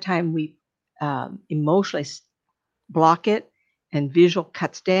 at that time, we emotionally block it, and visual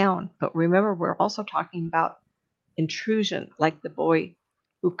cuts down. But remember, we're also talking about intrusion, like the boy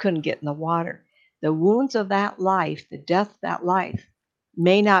who couldn't get in the water. The wounds of that life, the death of that life,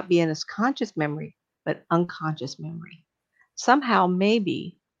 may not be in his conscious memory, but unconscious memory. Somehow,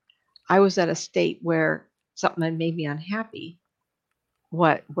 maybe I was at a state where something had made me unhappy.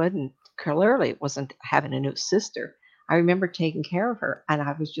 What wasn't clearly it wasn't having a new sister. I remember taking care of her, and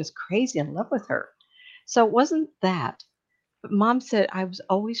I was just crazy in love with her. So it wasn't that. But mom said I was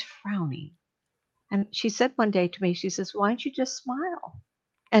always frowning. And she said one day to me, she says, "Why don't you just smile?"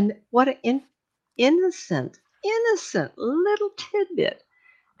 And what an innocent little tidbit.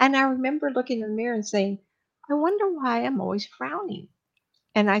 And I remember looking in the mirror and saying, "I wonder why I'm always frowning."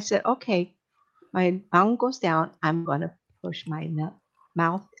 And I said, "Okay, my mouth goes down. I'm going to push my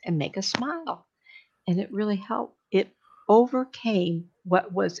mouth and make a smile." And it really helped. It overcame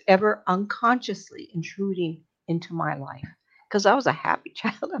what was ever unconsciously intruding into my life. Because I was a happy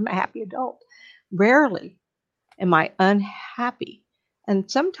child, I'm a happy adult. Rarely am I unhappy. And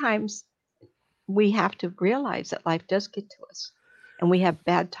sometimes we have to realize that life does get to us and we have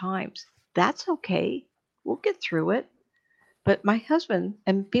bad times. That's okay. We'll get through it. But my husband,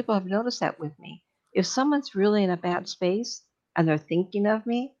 and people have noticed that with me, if someone's really in a bad space and they're thinking of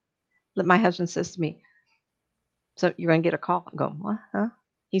me, my husband says to me, "So you're going to get a call." I go, "What? Huh?"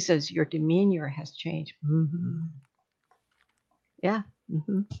 He says, "Your demeanor has changed." Yeah.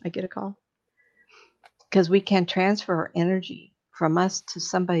 I get a call. Because we can transfer our energy from us to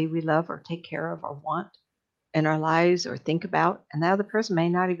somebody we love or take care of or want in our lives or think about, and the other person may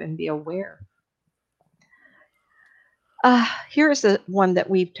not even be aware. Here's the one that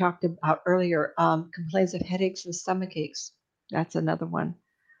we've talked about earlier, complaints of headaches and stomach aches. That's another one.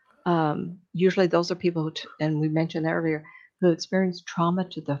 Usually those are people who, and we mentioned earlier, who experience trauma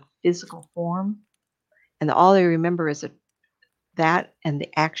to the physical form, and all they remember is that and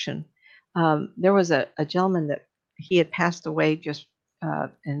the action. There was a gentleman that he had passed away just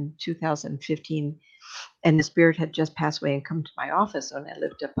in 2015, and the spirit had just passed away and come to my office, and I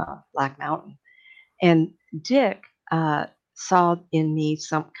lived up Black Mountain. And Dick saw in me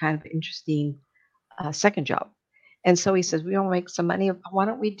some kind of interesting second job. And so he says, "We want to make some money. Why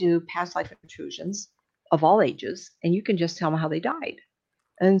don't we do past life intrusions of all ages? And you can just tell them how they died."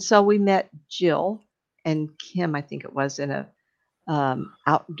 And so we met Jill and Kim, I think it was, in a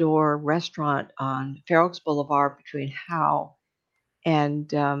outdoor restaurant on Fair Oaks Boulevard between Howe and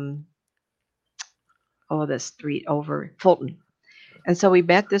the street over Fulton. And so we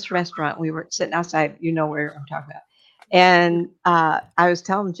met this restaurant. We were sitting outside. You know where I'm talking about. And I was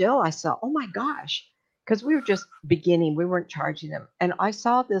telling Jill, I saw, "Oh my gosh," because we were just beginning. We weren't charging them. And I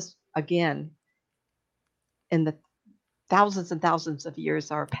saw this again in the thousands and thousands of years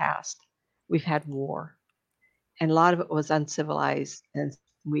that are past. We've had war, and a lot of it was uncivilized, and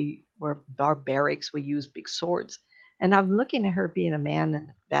we were barbarics. We used big swords. And I'm looking at her being a man in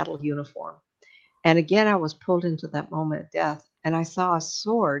a battle uniform. And again, I was pulled into that moment of death, and I saw a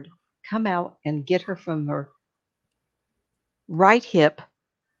sword come out and get her from her right hip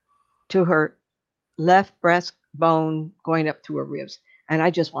to her left breastbone, going up to her ribs. And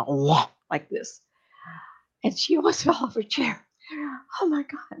I just went whoa, like this. And she almost fell off her chair. Oh my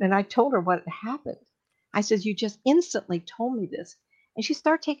God. And I told her what had happened. I said, "You just instantly told me this." And she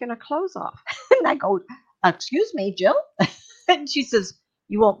started taking her clothes off. And I go, "Excuse me, Jill." And she says,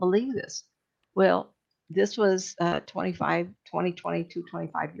 "You won't believe this." Well, this was 25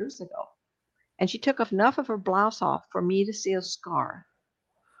 years ago. And she took enough of her blouse off for me to see a scar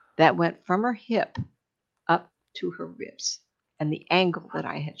that went from her hip up to her ribs and the angle that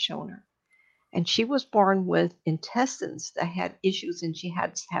I had shown her. And she was born with intestines that had issues and she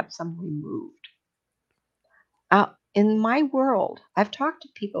had to have some removed. In my world, I've talked to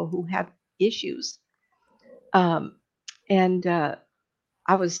people who have issues. Um, and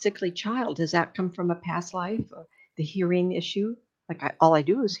I was a sickly child. Does that come from a past life? Or the hearing issue? Like all I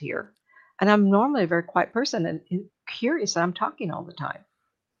do is hear. And I'm normally a very quiet person and curious, and I'm talking all the time,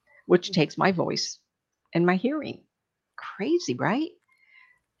 which takes my voice and my hearing. Crazy, right?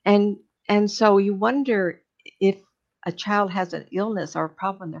 And and so you wonder if a child has an illness or a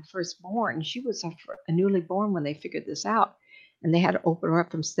problem when they're first born. She was a newly born when they figured this out, and they had to open her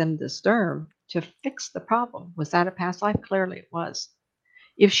up from stem to stern to fix the problem. Was that a past life? Clearly it was.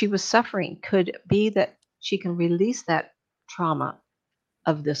 If she was suffering, could it be that she can release that trauma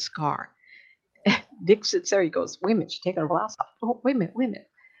of the scar? Dick sits there, he goes, "Wait a minute, she's taking her blouse off. Oh, wait a minute, wait a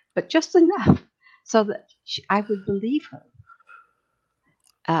minute." But just enough. so that I would believe her.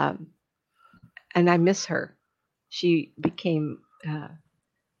 Um, and I miss her. She became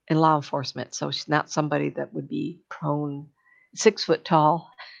in law enforcement, so she's not somebody that would be prone, 6 foot tall,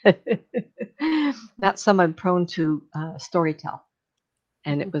 not someone prone to storytell.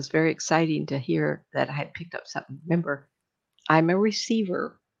 And it Mhm. was very exciting to hear that I had picked up something. Remember, I'm a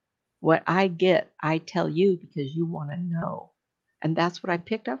receiver. What I get, I tell you because you want to know. And that's what I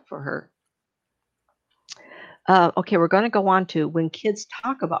picked up for her. Okay, we're going to go on to when kids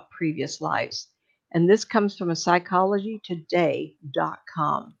talk about previous lives. And this comes from a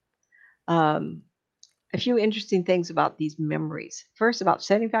psychologytoday.com. Um, a few interesting things about these memories. First, about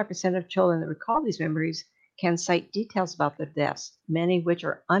 75% of children that recall these memories can cite details about their deaths, many of which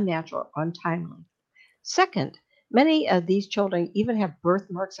are unnatural or untimely. Second, many of these children even have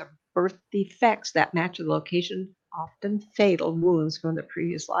birthmarks or birth defects that match the location, often fatal wounds from their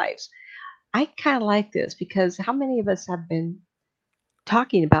previous lives. I kind of like this because how many of us have been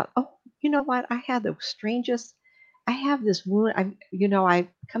talking about, oh, you know what? I had the strangest, I have this wound. I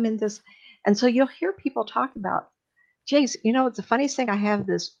come in this. And so you'll hear people talk about, Jace, it's the funniest thing. I have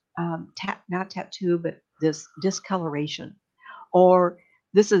this, not tattoo, but this discoloration. Or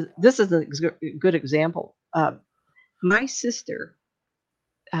this is a good example. My sister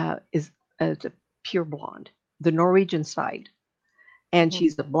is a pure blonde, the Norwegian side, and Mhm.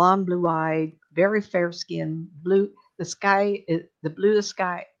 she's a blonde, blue-eyed, very fair skin, blue. The sky is the blue. The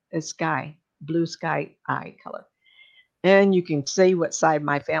sky is blue sky eye color. And you can see what side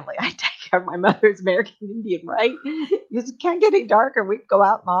my family I take care. My mother's American Indian, right? You can't get any darker. We'd go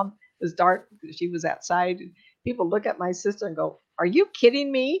out, mom. It was dark. She was outside. And people look at my sister and go, "Are you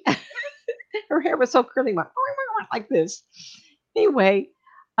kidding me?" Her hair was so curly, like this. Anyway,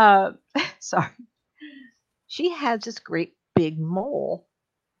 uh, sorry. She has this great big mole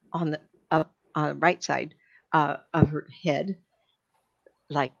on the up on the right side of her head,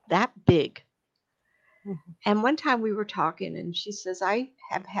 like that big. Mhm. And one time we were talking, and she says, "I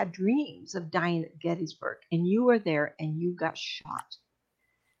have had dreams of dying at Gettysburg, and you were there, and you got shot."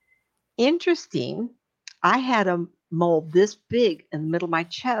 Interesting. I had a mole this big in the middle of my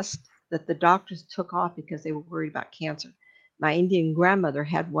chest that the doctors took off because they were worried about cancer. My Indian grandmother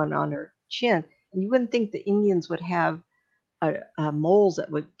had one on her chin, and you wouldn't think the Indians would have moles that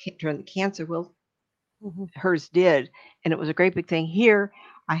would turn the cancer. Well, Mhm. hers did, and it was a great big thing. Here,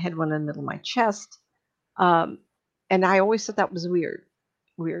 I had one in the middle of my chest, um, and I always thought that was weird.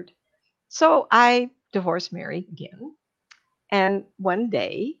 Weird. So I divorced Mary again, and one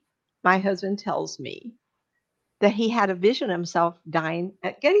day, my husband tells me that he had a vision of himself dying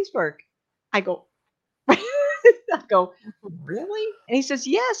at Gettysburg. I go, I go, really? And he says,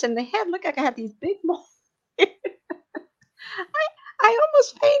 yes. And the head looked like I had these big moles. I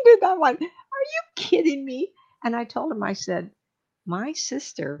almost fainted. I'm like, are you kidding me? And I told him, I said, my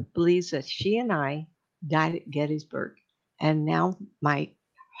sister believes that she and I died at Gettysburg. And now my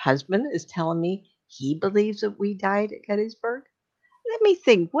husband is telling me he believes that we died at Gettysburg. Let me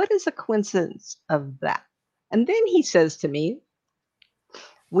think, what is a coincidence of that? And then he says to me,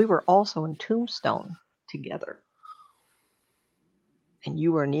 we were also in Tombstone together, and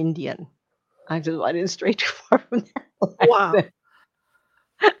you were an Indian. I said, well, I didn't stray too far from Wow. that.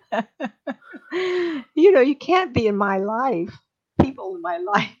 You can't be in my life, people in my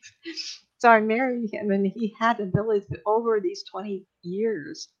life. So I married him, and he had abilities over these 20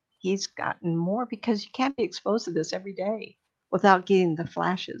 years. He's gotten more because you can't be exposed to this every day without getting the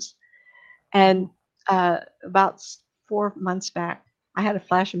flashes. Mhm. And about 4 months back, I had a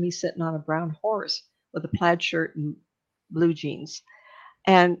flash of me sitting on a brown horse with a plaid shirt and blue jeans.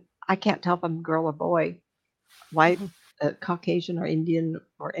 And I can't tell if I'm a girl or boy, white, Mhm. Caucasian, or Indian,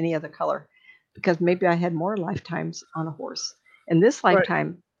 or any other color, because maybe I had more lifetimes on a horse. In this Right.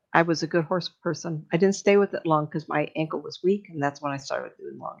 lifetime, I was a good horse person. I didn't stay with it long because my ankle was weak, and that's when I started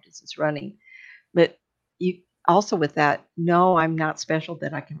doing long distance running. But you also with that, no, I'm not special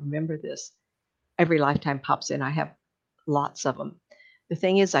that I can remember this. Every lifetime pops in. I have lots of them. The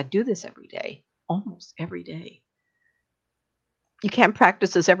thing is, I do this every day, almost every day. You can't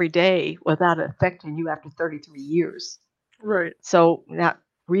practice this every day without it affecting you after 33 years. Right. So, not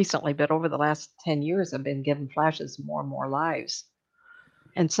recently, but over the last 10 years, I've been given flashes more and more lives.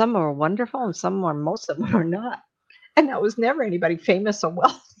 And some are wonderful, and some are, most of them are not. And I was never anybody famous or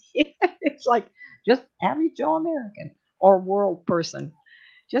wealthy. It's like just average Joe American or world person.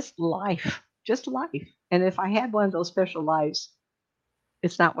 Just life. And if I had one of those special lives,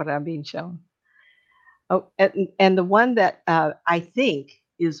 it's not what I'm being shown. Oh, and the one that I think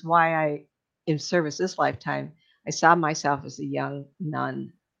is why I, in service this lifetime, I saw myself as a young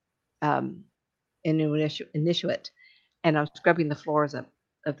nun. Um, Inuit, and I'm scrubbing the floors of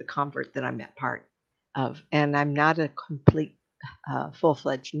the convert that I'm at part of, and I'm not a complete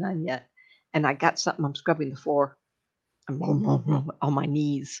full-fledged nun yet. And I got something. I'm scrubbing the floor. I'm on my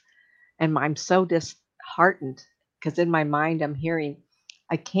knees, and I'm so disheartened because in my mind I'm hearing,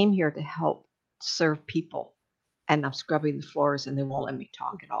 I came here to help serve people, and I'm scrubbing the floors, and they won't let me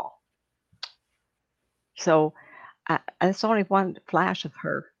talk at all. So it's only one flash of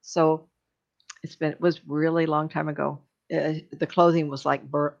her. So it was really long time ago. The clothing was like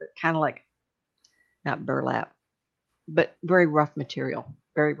kind of like not burlap, but very rough material,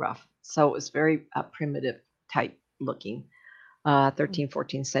 very rough. So it was very primitive type looking, 13th,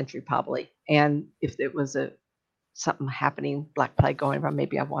 14th century probably. And if it was something happening, Black Plague going around,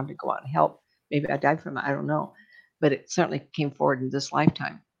 maybe I wanted to go out and help. Maybe I died from it. I don't know. But it certainly came forward in this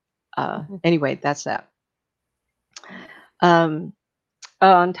lifetime. Anyway, that's that. Um,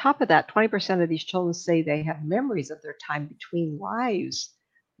 on top of that, 20% of these children say they have memories of their time between lives,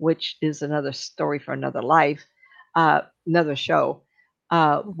 which is another story for another life, another show,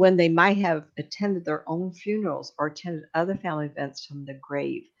 when they might have attended their own funerals or attended other family events from the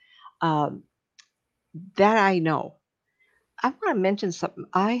grave. That I know. I want to mention something.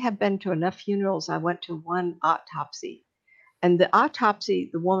 I have been to enough funerals. I went to one autopsy, and the autopsy,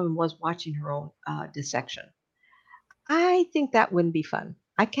 the woman was watching her own dissection. I think that wouldn't be fun.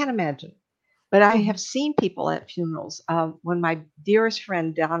 I can't imagine. But I have seen people at funerals. When my dearest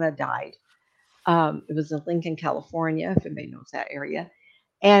friend Donna died, it was in Lincoln, California, if anybody knows that area.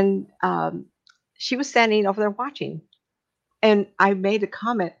 And she was standing over there watching. And I made a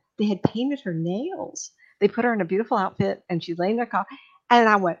comment. They had painted her nails. They put her in a beautiful outfit, and she's laying there. And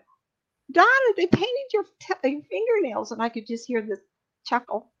I went, Donna, they painted your fingernails. And I could just hear this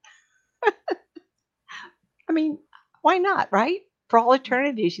chuckle. I mean, why not, right? For all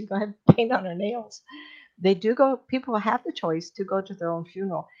eternity, she's going to have paint on her nails. They do go, people have the choice to go to their own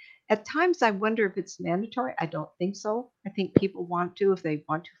funeral. At times, I wonder if it's mandatory. I don't think so. I think people want to, if they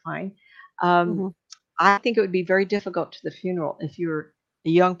want to, fine. I think it would be very difficult to the funeral if you're a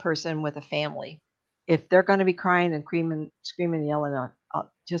young person with a family. If they're going to be crying and screaming and yelling,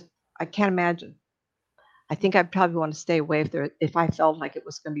 I can't imagine. I think I'd probably want to stay away if I felt like it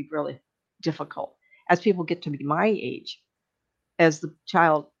was going to be really difficult. As people get to be my age, as the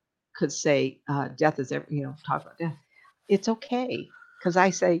child could say, death is talk about death. It's okay, because I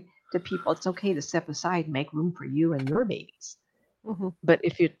say to people, it's okay to step aside and make room for you and your babies. But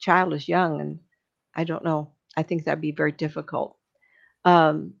if your child is young, and I don't know, I think that'd be very difficult.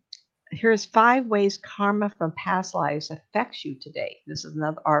 Here's 5 ways karma from past lives affects you today. This is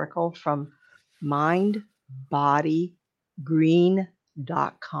another article from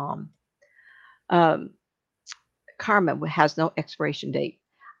mindbodygreen.com. Karma has no expiration date.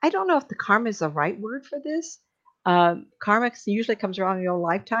 I don't know if the karma is the right word for this. Karma usually comes around in your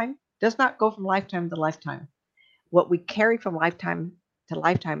lifetime. Does not go from lifetime to lifetime. What we carry from lifetime to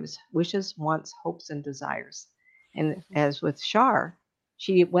lifetime is wishes, wants, hopes, and desires. And as with Shar,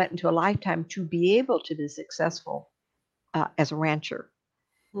 she went into a lifetime to be able to be successful as a rancher.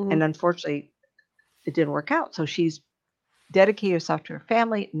 And unfortunately, it didn't work out. So she's dedicated herself to her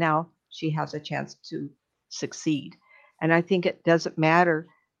family. Now she has a chance to succeed. And I think it doesn't matter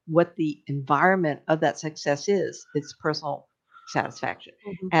what the environment of that success is, it's personal satisfaction.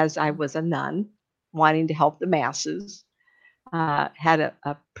 As I was a nun wanting to help the masses, had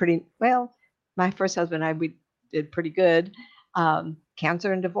a pretty, well, my first husband and I, we did pretty good.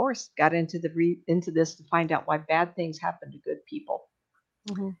 Cancer and divorce, got into this to find out why bad things happen to good people.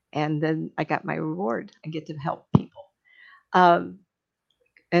 And then I got my reward. I get to help people.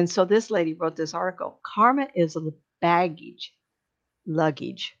 And so this lady wrote this article. Karma is a luggage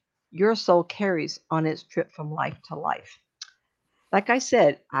your soul carries on its trip from life to life. Like I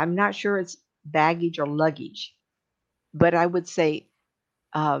said, I'm not sure it's baggage or luggage, but I would say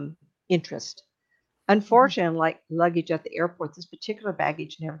interest. Unfortunately, like luggage at the airport, this particular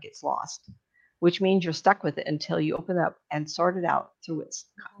baggage never gets lost, which means you're stuck with it until you open it up and sort it out through its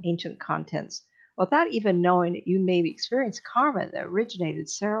ancient contents. Without even knowing it, you may experience karma that originated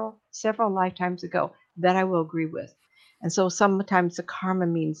several lifetimes ago. That I will agree with. And so sometimes the karma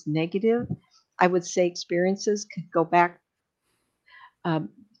means negative. I would say experiences could go back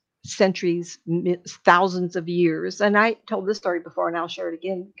centuries, thousands of years. And I told this story before, and I'll share it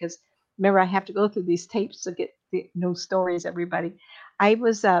again because remember, I have to go through these tapes to get the new stories, everybody. I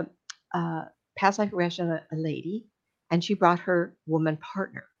was past life regression, a lady, and she brought her woman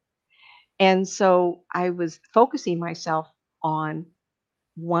partner. And so I was focusing myself on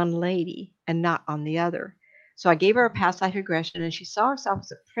one lady and not on the other. So I gave her a past life regression, and she saw herself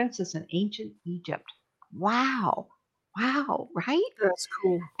as a princess in ancient Egypt. Wow. Wow, right? That's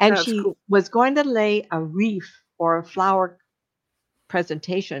cool. And That's she cool. was going to lay a wreath or a flower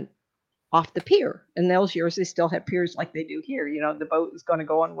presentation off the pier. In those years, they still have piers like they do here. The boat is going to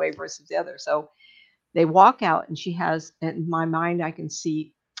go one way versus the other. So they walk out, and she has, in my mind, I can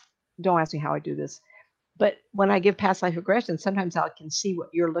see, don't ask me how I do this, but when I give past life regression, sometimes I can see what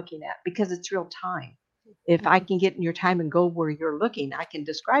you're looking at because it's real time. If I Mhm. can get in your time and go where you're looking, I can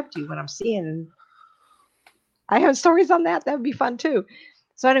describe to you what I'm seeing. And I have stories on that. That would be fun too.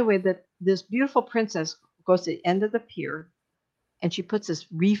 So anyway, this beautiful princess goes to the end of the pier, and she puts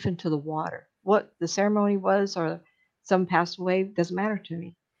this reef into the water. What the ceremony was, or some passed away, doesn't matter to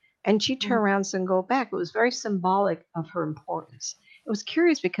me. And she turned Mhm. around and go back. It was very symbolic of her importance. It was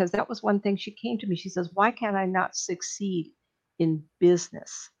curious because that was one thing she came to me. She says, "Why can't I not succeed in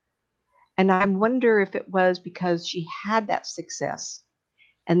business?" And I wonder if it was because she had that success.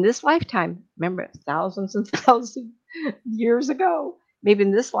 And this lifetime, remember, thousands and thousands years ago, maybe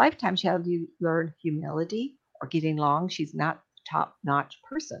in this lifetime, she had to learn humility or getting along. She's not a top notch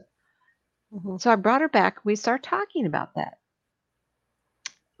person. Mhm. So I brought her back. We started talking about that.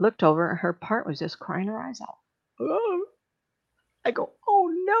 Looked over, and her part was just crying her eyes out. Oh. I go,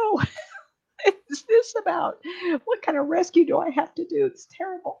 "Oh no, what is this about? What kind of rescue do I have to do? It's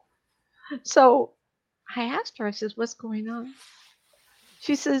terrible." So I asked her, I says, "What's going on?"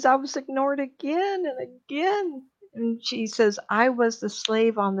 She says, "I was ignored again and again." And she says, "I was the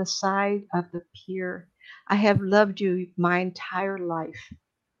slave on the side of the pier. I have loved you my entire life,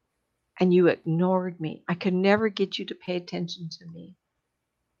 and you ignored me. I could never get you to pay attention to me."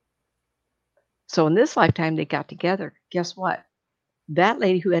 So in this lifetime, they got together. Guess what? That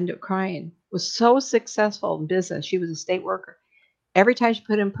lady who ended up crying was so successful in business. She was a state worker. Every time she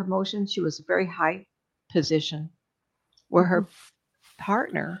put in promotion, she was a very high position where Mhm. her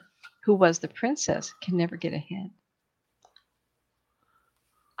partner, who was the princess, can never get ahead.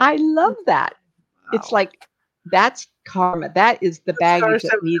 I love that. It's Wow. like that's karma. That is the baggage Scars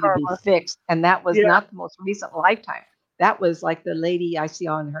that have needed to be karma. fixed. And that was Yeah. not the most recent lifetime. That was like the lady I see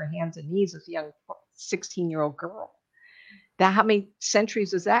on her hands and knees as a young 16-year-old girl. That how many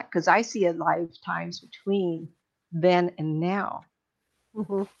centuries is that? Because I see a lifetimes between then and now.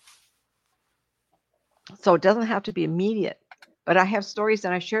 Mhm. So it doesn't have to be immediate. But I have stories,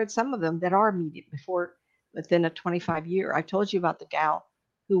 and I shared some of them that are immediate before within a 25-year. I told you about the gal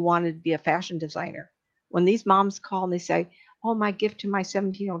who wanted to be a fashion designer. When these moms call and they say, "Oh, my gift to my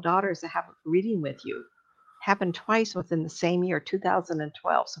 17-year-old daughter is to have a reading with you," happened twice within the same year,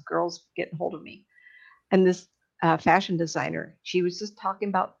 2012. So girls getting hold of me. And this fashion designer, she was just talking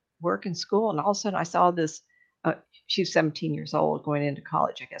about work and school, and all of a sudden I saw this. Uh, she's 17 years old, going into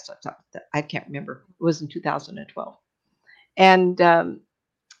college. I guess I can't remember. It was in 2012, and all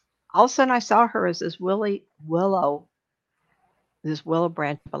of a sudden I saw her as this willow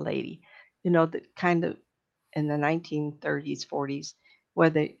branch of a lady, the kind of in the 1930s, 40s, where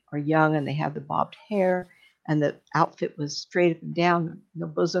they are young and they have the bobbed hair, and the outfit was straight up and down, no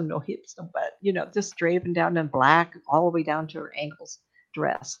bosom, no hips, no butt, just straight up and down in black, all the way down to her ankles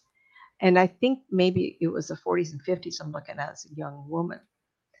dress. And I think maybe it was the 40s and 50s I'm looking at as a young woman.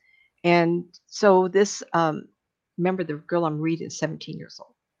 And so this, remember the girl I'm reading is 17 years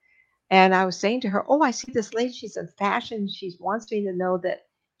old. And I was saying to her, "Oh, I see this lady. She's in fashion. She wants me to know that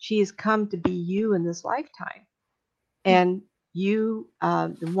she has come to be you in this lifetime." And you,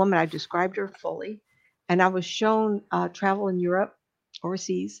 the woman, I described her fully, and I was shown travel in Europe,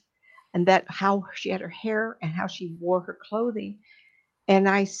 overseas, and that how she had her hair and how she wore her clothing. And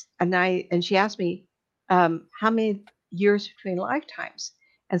she asked me how many years between lifetimes,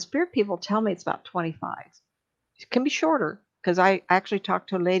 and spirit people tell me it's about 25. It can be shorter because I actually talked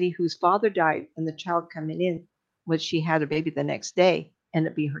to a lady whose father died, and the child coming in, which she had a baby the next day,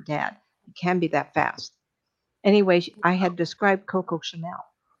 ended up being her dad. It can be that fast. Anyway, I had described Coco Chanel,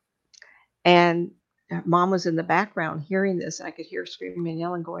 and mom was in the background hearing this, and I could hear screaming and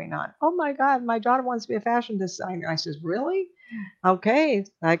yelling going on. "Oh my God, my daughter wants to be a fashion designer." I says, "Really? Okay,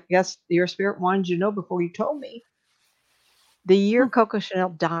 I guess your spirit wanted you to know before you told me." The year Mhm. Coco Chanel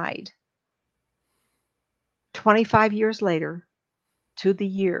died, 25 years later, to the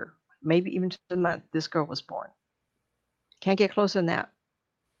year, maybe even to the month, this girl was born. Can't get closer than that.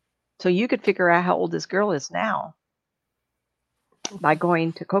 So you could figure out how old this girl is now by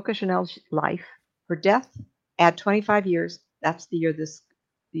going to Coco Chanel's life, her death, add 25 years. That's the year this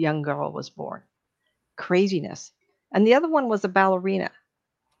young girl was born. Craziness. And the other one was a ballerina.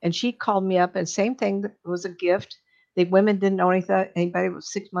 And she called me up, and same thing, it was a gift. The women didn't know anything. Anybody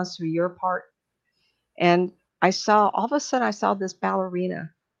was 6 months to a year apart. And all of a sudden, I saw this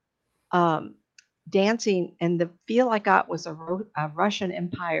ballerina um, dancing, and the feel I got was a Russian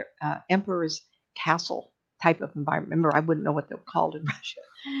Empire emperor's castle type of environment. Remember, I wouldn't know what they're called in Russia,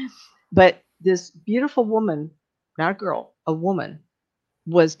 but this beautiful woman, not a girl, a woman,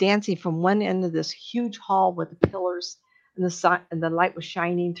 was dancing from one end of this huge hall with the pillars and the sun and the light was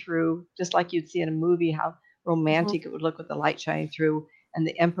shining through, just like you'd see in a movie, how Mhm. romantic it would look with the light shining through, and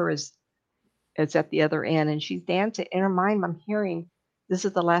the emperor is at the other end, and she's dancing. In her mind, I'm hearing, this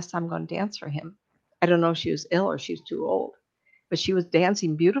is the last time I'm going to dance for him. I don't know if she was ill or she was too old, but she was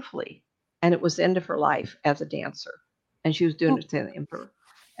dancing beautifully, and it was the end of her life as a dancer, and she was doing it to the emperor.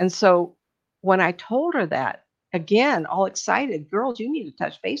 And so when I told her that, again, all excited, girls, you need to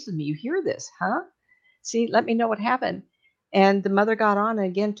touch base with me. You hear this, huh? See, let me know what happened. And the mother got on and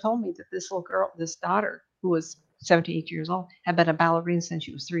again told me that this little girl, this daughter, who was 17, 18 years old, had been a ballerina since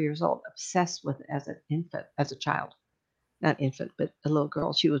she was 3 years old, obsessed with it as an infant, as a child. Not infant, but a little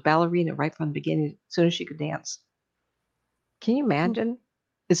girl. She was ballerina right from the beginning, as soon as she could dance. Can you imagine?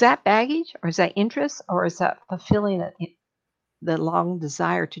 Is that baggage, or is that interest, or is that fulfilling the long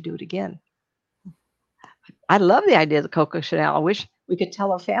desire to do it again? I love the idea of the Coco Chanel. I wish we could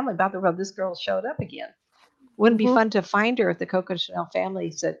tell our family about the well, this girl showed up again. Wouldn't it be Mhm. fun to find her if the Coco Chanel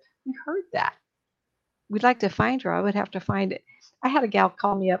family said, we heard that. We'd like to find her. I would have to find it. I had a gal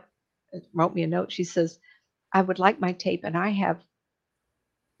call me up, wrote me a note. She says, I would like my tape, and I have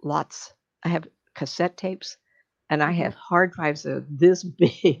lots. I have cassette tapes, and I Mhm. have hard drives that are this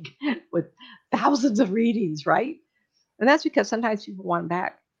big with thousands of readings, right? And that's because sometimes people want them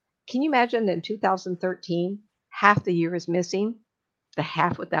back. Can you imagine in 2013, half the year is missing, the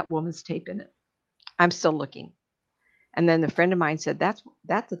half with that woman's tape in it? I'm still looking. And then a friend of mine said, that's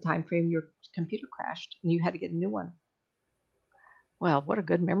the time frame your computer crashed and you had to get a new one. Well, what a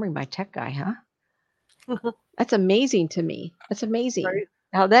good memory, my tech guy, huh? That's amazing to me. That's amazing. Right.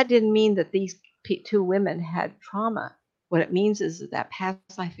 Now, that didn't mean that these two women had trauma. What it means is that past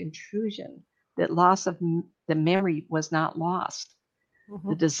life intrusion, that loss of the memory was not lost.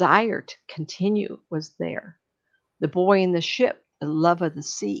 The Mhm. desire to continue was there. The boy in the ship, the love of the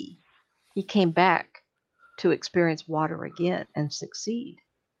sea, he came back to experience water again and succeed.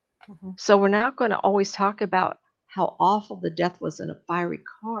 Mhm. So we're not going to always talk about how awful the death was in a fiery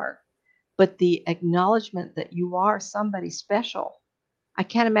car, but the acknowledgement that you are somebody special. I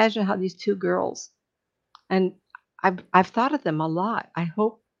can't imagine how these two girls, and I've thought of them a lot. I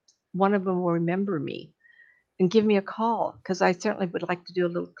hope one of them will remember me and give me a call because I certainly would like to do a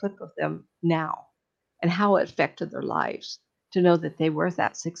little clip of them now and how it affected their lives to know that they were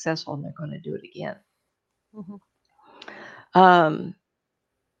that successful and they're going to do it again. Mhm. Um,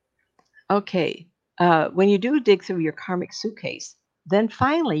 okay. When you do dig through your karmic suitcase, then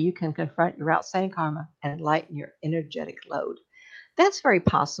finally you can confront your outstanding karma and lighten your energetic load. That's very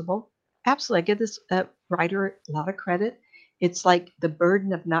possible. Absolutely. I give this writer a lot of credit. It's like the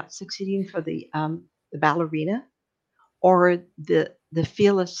burden of not succeeding for the ballerina, or the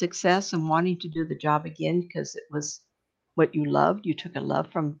feel of success and wanting to do the job again because it was what you loved. You took a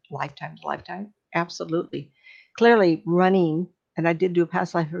love from lifetime to lifetime. Absolutely. Clearly running, and I did do a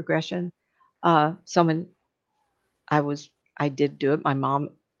past life regression. Someone I was I did do it. My mom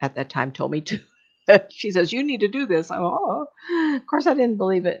at that time told me to. She says, you need to do this. I go, oh, of course I didn't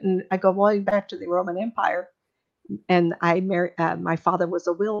believe it. And I go, well, back to the Roman Empire. And I married, my father was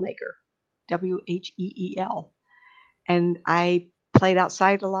a wheel maker, Wheel. And I played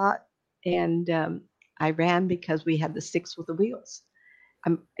outside a lot, and I ran because we had the sticks with the wheels.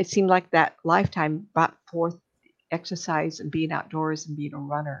 It seemed like that lifetime brought forth exercise and being outdoors and being a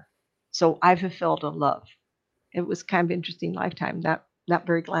runner. So I fulfilled a love. It was kind of interesting lifetime, not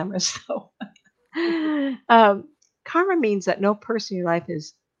very glamorous though. um, Karma means that no person in your life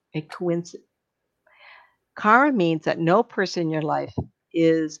is a coincidence. Karma means that no person in your life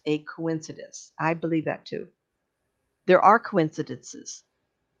is a coincidence. I believe that too. There are coincidences.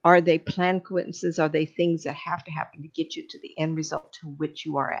 Are they planned coincidences? Are they things that have to happen to get you to the end result to which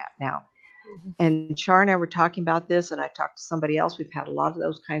you are at now? Mhm. And Char and I were talking about this, and I talked to somebody else. We've had a lot of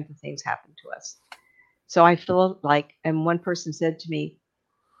those kinds of things happen to us. So I feel like, and one person said to me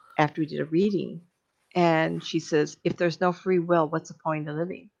after we did a reading, and she says, if there's no free will, what's the point of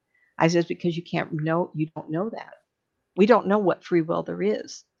living? I says, because you don't know that. We don't know what free will there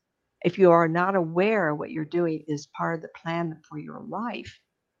is. If you are not aware what you're doing is part of the plan for your life,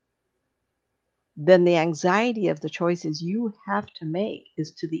 then the anxiety of the choices you have to make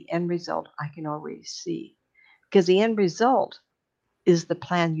is to the end result I can already see. Because the end result is the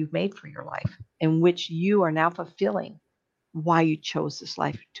plan you've made for your life, in which you are now fulfilling why you chose this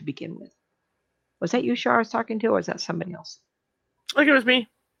life to begin with. Was that you, Shar, I was talking to, or is that somebody else? I think it was me.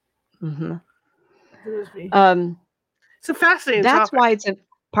 Mm-hmm. I think it was me. Um, It's a fascinating that's topic. why it's a.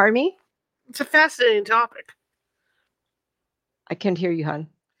 Pardon me. It's a fascinating topic. I can't hear you, hon.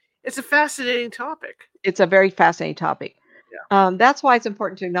 It's a fascinating topic. It's a very fascinating topic. Yeah. That's why it's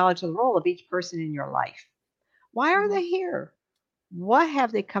important to acknowledge the role of each person in your life. Why are Mm-hmm. they here? What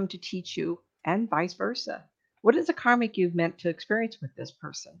have they come to teach you, and vice versa? What is the karmic you've meant to experience with this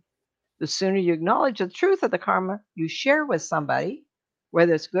person? The sooner you acknowledge the truth of the karma you share with somebody,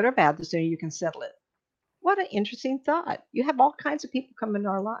 whether it's good or bad, the sooner you can settle it. What an interesting thought. You have all kinds of people come into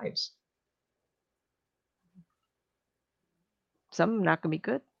our lives. Some of them not going to be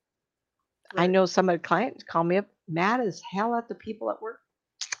good. I Right. know some of the clients call me up mad as hell at the people at work.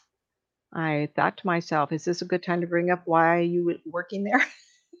 I thought to myself, is this a good time to bring up why are you working there?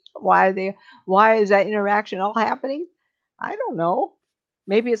 why are they why is that interaction all happening? I don't know.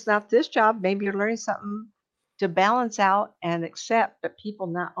 Maybe it's not this job. Maybe you're learning something to balance out and accept that people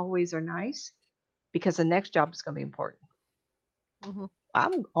not always are nice because the next job is going to be important. Mm-hmm.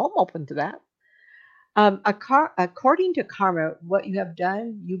 I'm open to that. According to karma, what you have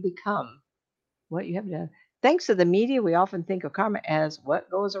done, you become what you have done. Thanks to the media, we often think of karma as what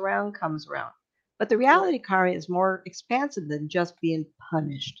goes around comes around. But the Right. reality of karma is more expansive than just being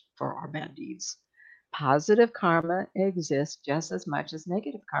punished for our bad deeds. Positive karma exists just as much as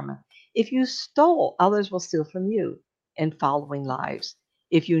negative karma. If you stole, others will steal from you in following lives.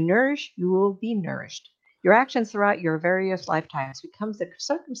 If you nourish, you will be nourished. Your actions throughout your various lifetimes becomes the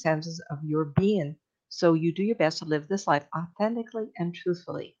circumstances of your being. So you do your best to live this life authentically and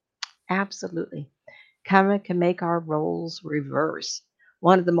truthfully. Absolutely. Karma can make our roles reverse.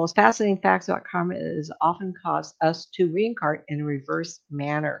 One of the most fascinating facts about karma is often cause us to reincarnate in a reverse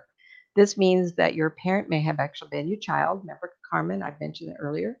manner. This means that your parent may have actually been your child, remember Carmen, I mentioned it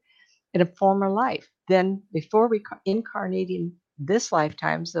earlier, in a former life. Then, before incarnating this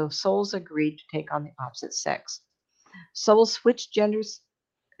lifetime, the souls agreed to take on the opposite sex. Souls switch genders,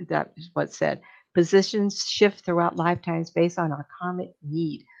 that is what's said. Positions shift throughout lifetimes based on our karmic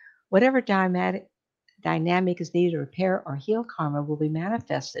need. Whatever dynamic is needed to repair or heal karma will be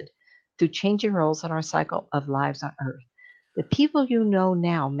manifested through changing roles in our cycle of lives on earth. The people you know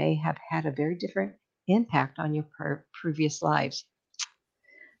now may have had a very different impact on your previous lives.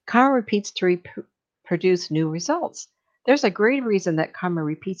 Karma repeats to produce new results. There's a great reason that karma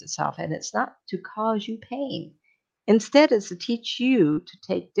repeats itself, and it's not to cause you pain. Instead, it's to teach you to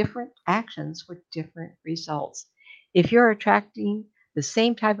take different actions with different results. If you're attracting the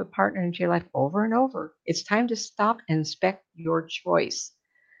same type of partner into your life over and over, it's time to stop and inspect your choice.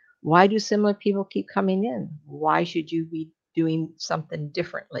 Why do similar people keep coming in? Why should you be doing something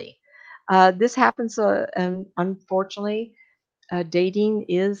differently? This happens, and unfortunately, dating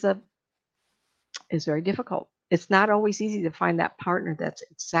is very difficult. It's not always easy to find that partner that's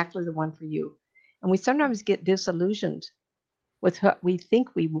exactly the one for you, and we sometimes get disillusioned with what we think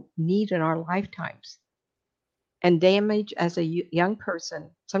we need in our lifetimes. And damage as a young person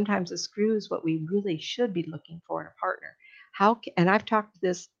sometimes it screws what we really should be looking for in a partner. And I've talked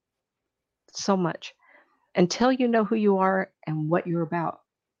this so much. Until you know who you are and what you're about,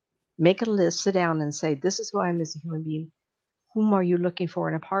 make a list, sit down and say, this is who I am as a human being. Whom are you looking for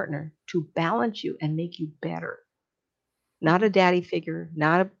in a partner to balance you and make you better? Not Mm-hmm. a daddy figure,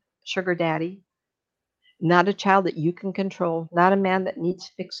 not a sugar daddy, not a child that you can control, not a man that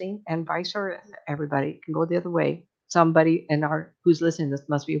needs fixing, and vice versa. Everybody can go the other way. Somebody in our who's listening, this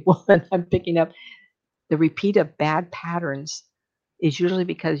must be a woman. I'm picking up the repeat of bad patterns is usually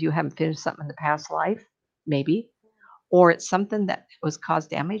because you haven't finished something in the past life, maybe, or it's something that was caused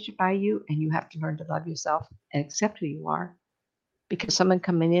damage by you, and you have to learn to love yourself and accept who you are because someone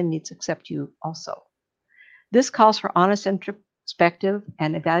coming in needs to accept you also. This calls for honest introspective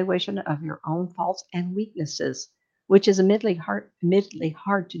and evaluation of your own faults and weaknesses, which is admittedly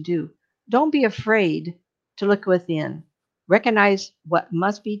hard to do. Don't be afraid to look within. Recognize what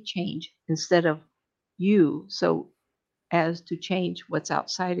must be changed instead of you, so as to change what's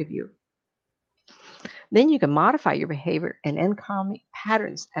outside of you. Then you can modify your behavior and end karmic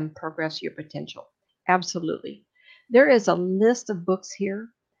patterns and progress your potential. Absolutely. There is a list of books here.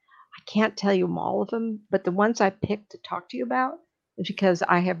 I can't tell you all of them, but the ones I picked to talk to you about is because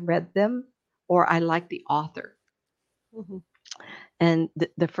I have read them or I like the author. Mm-hmm. And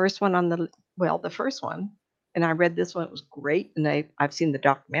the first one on the first one, and I read this one, it was great. And I've seen the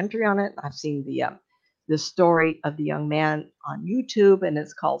documentary on it. I've seen the story of the young man on YouTube, and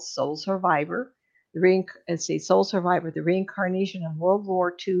it's called Soul Survivor. It's a Soul Survivor, the reincarnation of World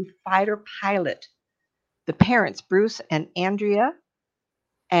War II fighter pilot. The parents, Bruce and Andrea,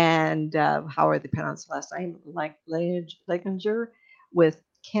 and and how are they pronounced the last name? Like Leginger with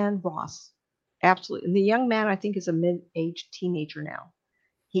Ken Ross. Absolutely. And the young man, I think, is a mid-aged teenager now.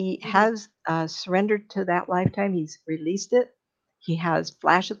 He Mhm. has surrendered to that lifetime. He's released it. He has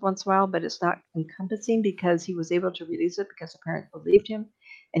flashes once in a while, but it's not encompassing because he was able to release it because the parents believed him.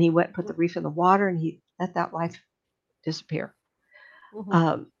 And he went and put the Mhm. reef in the water and he let that life disappear. Mhm.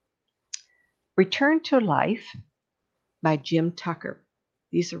 Um, Return to Life by Jim Tucker.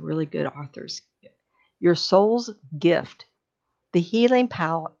 These are really good authors. Your Soul's Gift, the healing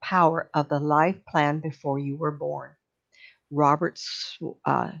power of the life plan before you were born. Robert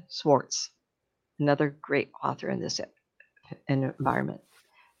Swartz, another great author in this environment.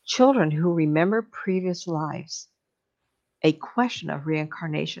 Children who remember previous lives, a question of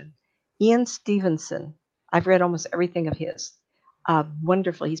reincarnation. Ian Stevenson, I've read almost everything of his.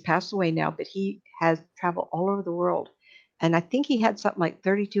 Wonderful. He's passed away now, but he has traveled all over the world. And I think he had something like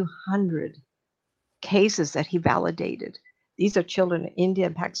 3,200 cases that he validated. These are children in India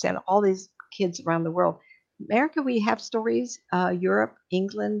and Pakistan, all these kids around the world. America, we have stories, Europe,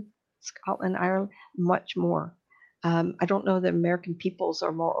 England, Scotland, Ireland, much more. I don't know that American peoples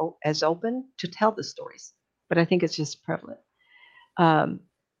are more as open to tell the stories, but I think it's just prevalent. Um,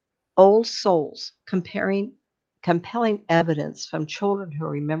 Old Souls, compelling evidence from children who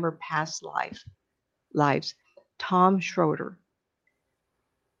remember past lives. Tom Schroeder,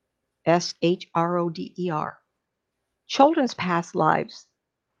 Shroder. Children's past lives,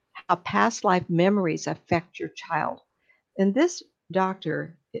 how past life memories affect your child. And this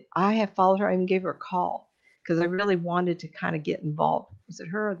doctor, I have followed her. I even gave her a call because I really wanted to kind of get involved. Was it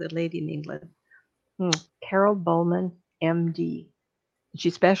her or the lady in England? Carol Bowman, MD. She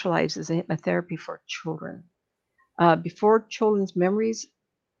specializes in hypnotherapy for children. Before children's memories,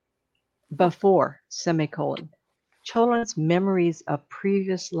 before, semicolon, children's memories of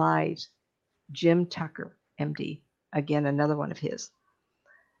previous lives, Jim Tucker, MD. Again, another one of his.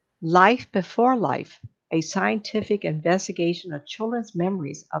 Life Before Life, a scientific investigation of children's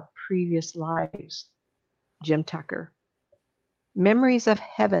memories of previous lives, Jim Tucker. Memories of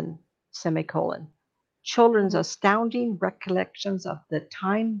Heaven, semicolon, children's Mhm. astounding recollections of the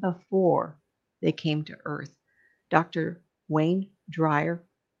time before they came to Earth, Dr. Wayne Dreyer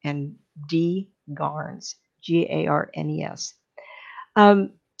and D. Garnes, Garnes.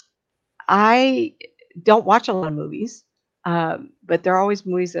 Um, I don't watch a lot of movies, but there are always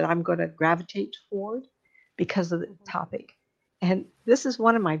movies that I'm going to gravitate toward because of the Mhm. topic. And this is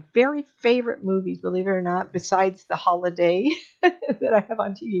one of my very favorite movies, believe it or not, besides The Holiday that I have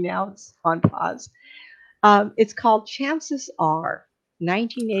on TV now. It's on pause. It's called Chances Are,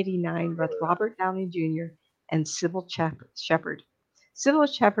 1989, with Robert Downey Jr. and Sybil Shepherd. Sybil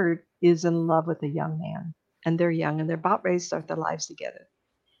Shepherd is in love with a young man, and they're young, and they're about ready to start their lives together.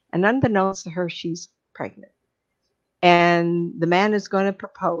 And unbeknownst to her, she's pregnant. And the man is going to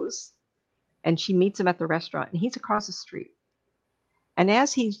propose, and she meets him at the restaurant, and he's across the street. And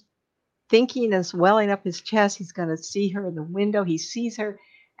as he's thinking and swelling up his chest, he's going to see her in the window. He sees her,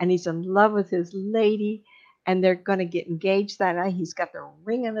 and he's in love with his lady, and they're going to get engaged that night. He's got the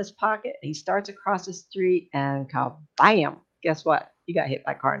ring in his pocket, and he starts across the street, and kabam! Guess what? He got hit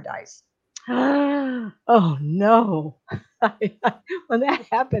by a car and dies. Oh no. When that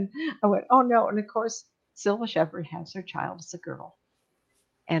happened, I went, oh no. And of course, Silva Shepherd has her child as a girl,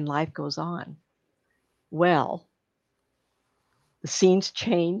 and life goes on. Well, the scenes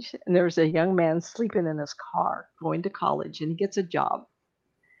change, and there's a young man sleeping in his car going to college, and he gets a job.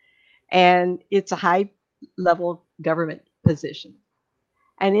 And it's a high level government position.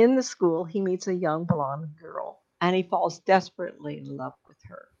 And in the school, he meets a young blonde girl, and he falls desperately in love with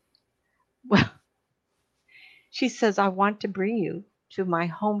her. Well, she says, I want to bring you to my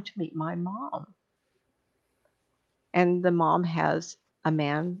home to meet my mom. And the mom has a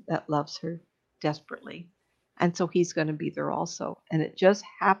man that loves her desperately. And so he's going to be there also. And it just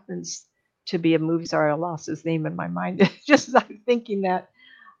happens to be a movie. Sorry, I lost his name in my mind. Just I'm thinking that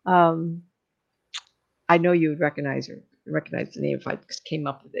um, I know you would recognize the name if I just came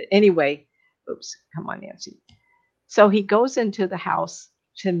up with it. Anyway, oops, come on, Nancy. So he goes into the house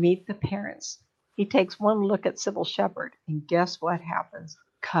to meet the parents. He takes one look at Sybil Shepherd, and guess what happens?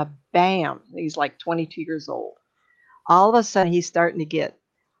 Kabam! He's like 22 years old. All of a sudden, he's starting to get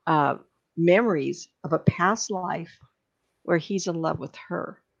uh, memories of a past life where he's in love with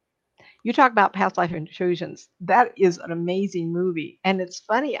her. You talk about past life intrusions. That is an amazing movie. And it's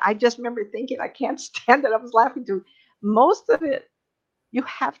funny. I just remember thinking, I can't stand it. I was laughing through most of it. You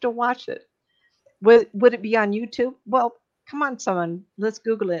have to watch it. Would it be on YouTube? Well, come on, someone. Let's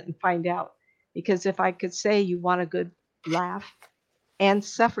Google it and find out. Because if I could say you want a good laugh and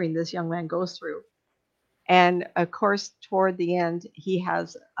suffering this young man goes through. And of course, toward the end, he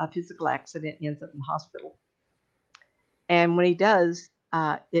has a physical accident and ends up in the hospital. And when he does,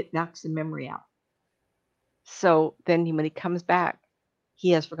 it knocks the memory out. So then when he comes back, he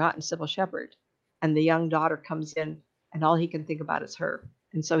has forgotten Sybil Shepherd. And the young daughter comes in, and all he can think about is her.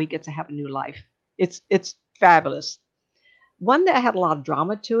 And so he gets to have a new life. It's fabulous. One that had a lot of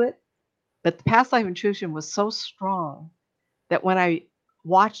drama to it, but the past life intrusion was so strong that when I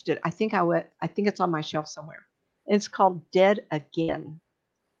watched it, I think it's on my shelf somewhere. It's called Dead Again.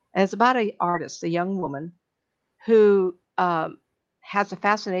 And it's about an artist, a young woman, who has a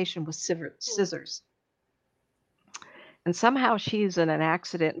fascination with scissors. And somehow she's in an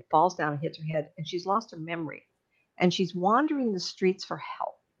accident and falls down and hits her head, and she's lost her memory. And she's wandering the streets for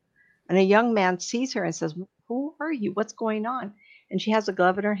help. And a young man sees her and says, "Who are you? What's going on?" And she has a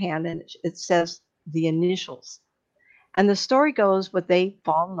glove in her hand, and it says the initials. And the story goes, but they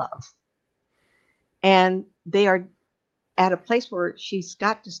fall in love. And they are at a place where she's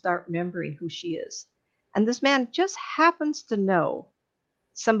got to start remembering who she is. And this man just happens to know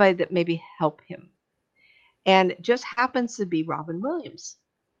somebody that maybe help him. And it just happens to be Robin Williams.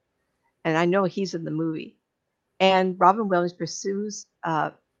 And I know he's in the movie. And Robin Williams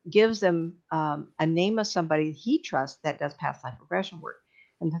gives them a name of somebody he trusts that does past life regression work.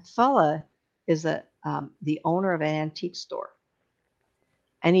 And the fella is the owner of an antique store.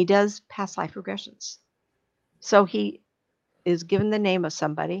 And he does past life regressions. So he is given the name of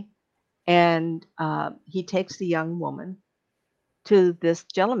somebody, and he takes the young woman to this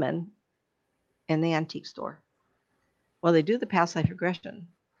gentleman in the antique store. Well, they do the past life regression,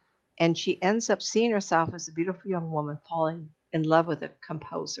 and she ends up seeing herself as a beautiful young woman falling in love with a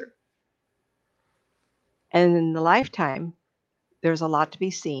composer. And in the lifetime, there's a lot to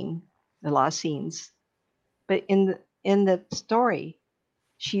be seen, a lot of scenes. But in the story,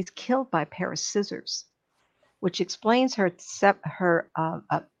 she's killed by a pair of scissors, which explains her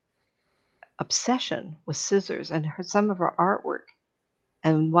obsession with scissors and some of her artwork.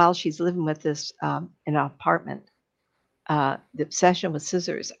 And while she's living with this in an apartment, the obsession with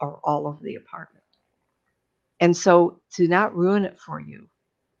scissors are all over the apartment. And so, to not ruin it for you,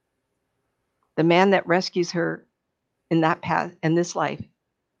 the man that rescues her in that path in this life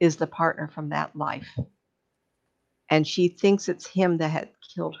is the partner from that life. And she thinks it's him that had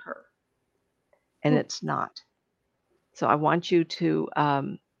killed her, and it's not. So I want you to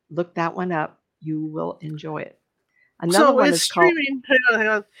look that one up. You will enjoy it. Another one is streaming. Hang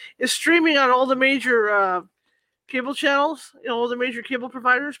on. It's streaming on all the major cable channels, all the major cable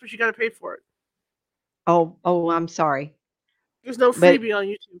providers, but you got to pay for it. Oh, I'm sorry. There's no freebie on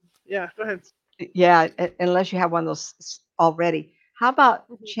YouTube. Yeah, go ahead. Yeah, unless you have one of those already. How about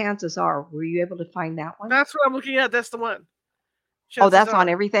Chances Are? Were you able to find that one? That's what I'm looking at. That's the one. That's on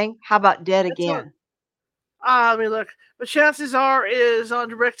everything? How about Dead Again? I mean, look, but Chances Are is on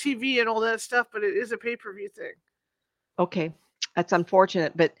DirecTV and all that stuff, but it is a pay-per-view thing. Okay, that's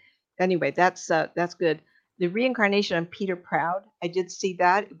unfortunate, but anyway, that's good. The Reincarnation of Peter Proud, I did see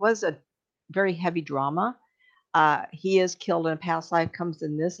that. It was a very heavy drama. He is killed in a past life, comes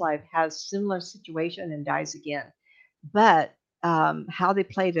in this life, has similar situation, and dies again. But how they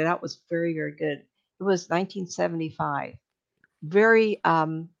played it out was very, very good. It was 1975. Very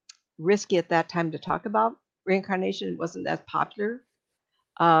risky at that time to talk about reincarnation. It wasn't as popular.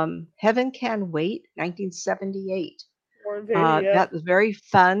 Heaven Can Wait, 1978. That was very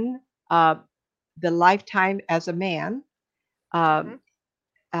fun. The Lifetime as a Man. The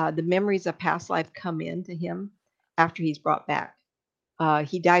memories of past life come into him after he's brought back.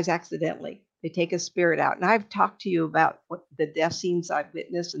 He dies accidentally. They take his spirit out. And I've talked to you about what the death scenes I've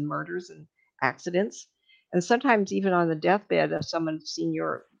witnessed and murders and accidents. And sometimes even on the deathbed of someone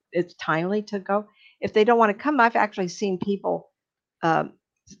senior, it's timely to go. If they don't want to come, I've actually seen people. I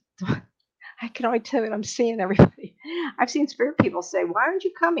can only tell you I'm seeing everybody. I've seen spirit people say, "Why aren't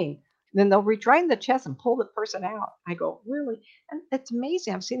you coming?" And then they'll reach right in the chest and pull the person out. I go, "Really?" And it's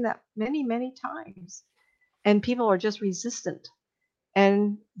amazing. I've seen that many, many times. And people are just resistant.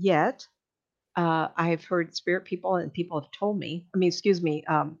 And yet, I've heard spirit people and people have told me,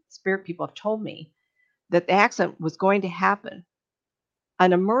 spirit people have told me that the accident was going to happen.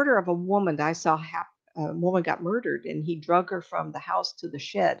 And a murder of a woman that I saw a woman got murdered, and he drug her from the house to the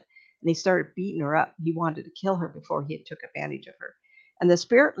shed, and he started beating her up. He wanted to kill her before he took advantage of her. And the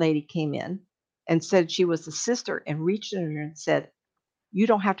spirit lady came in and said she was the sister and reached in her and said, "You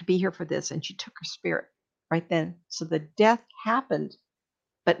don't have to be here for this." And she took her spirit right then. So the death happened,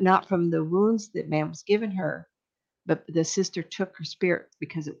 but not from the wounds that man was giving her, but the sister took her spirit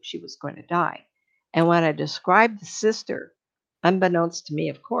because she was going to die. And when I described the sister, Unbeknownst to me,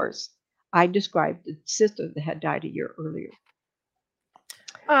 of course, I described the sister that had died a year earlier.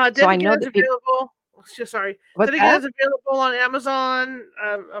 So Then I again, know it's that people. available. Sorry. What's Then again, that? it's available on Amazon,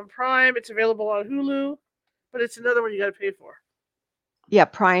 on Prime. It's available on Hulu, but it's another one you got to pay for. Yeah,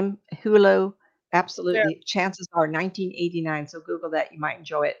 Prime, Hulu, Yeah, absolutely. Chances are 1989. So Google that. You might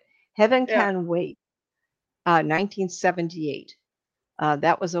enjoy it. Heaven yeah. Can Wait, 1978.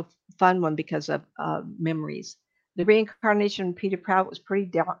 That was a fun one because of memories. The reincarnation of Peter Prout was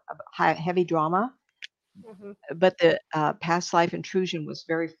pretty heavy drama, Hmm. but the past life intrusion was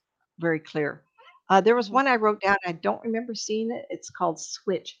very, very clear. There was Hmm. one I wrote down. I don't remember seeing it. It's called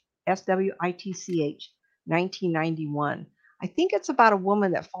Switch, Switch, 1991. I think it's about a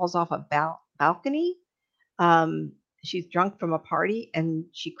woman that falls off a balcony. um, she's drunk from a party and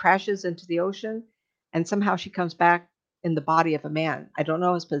she crashes into the ocean, and somehow she comes back in the body of a man. I don't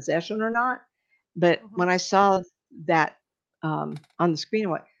know if it's possession or not, but Hmm. when I saw that on the screen,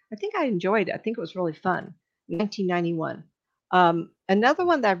 I think I enjoyed it. I think it was really fun. 1991. Another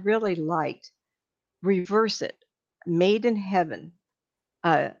one that I really liked, Reverse It, Made in Heaven.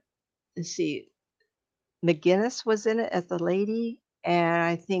 Uh, let's see, McGinnis was in it as the lady, and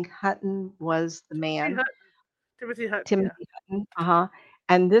I think Hutton was the Timothy man. Hutton. Timothy Hutton. Yeah. Timothy Hutton, uh-huh,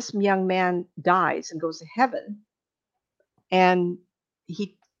 and this young man dies and goes to heaven, and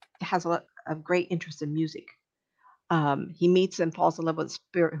he has a great interest in music. He meets and falls in love with a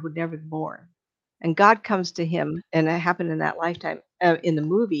spirit who'd never been born, and God comes to him, and it happened in that lifetime. In the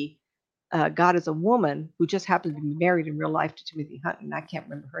movie, God is a woman who just happens to be married in real life to Timothy Hutton. I can't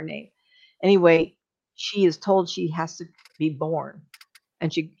remember her name. Anyway, she is told she has to be born,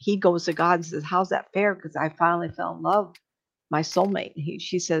 and he goes to God and says, "How's that fair? Because I finally fell in love, my soulmate."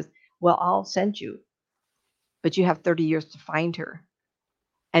 She says, "Well, I'll send you, but you have 30 years to find her."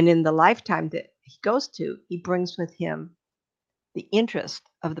 And in the lifetime that he goes to, he brings with him the interest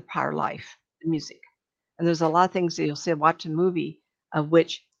of the prior life, the music. And there's a lot of things that you'll see, watch a movie of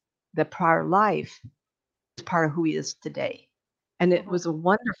which the prior life is part of who he is today. And it Hmm. was a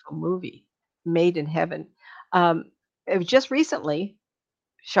wonderful movie, Made in Heaven. It was just recently,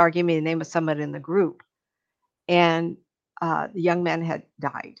 Shar gave me the name of someone in the group, and the young man had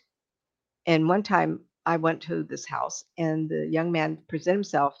died. And one time I went to this house, and the young man presented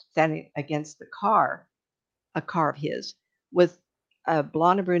himself standing against a car of his, with a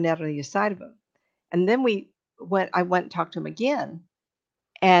blonde and brunette on either side of him. And then I went and talked to him again.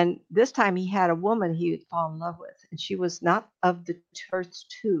 And this time he had a woman he had fallen in love with, and she was not of the church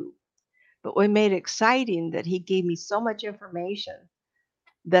too. But what made it exciting that he gave me so much information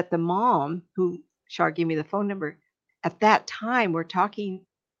that the mom, who Shar gave me the phone number, at that time, we're talking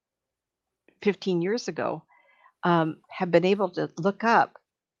 15 years ago, have been able to look up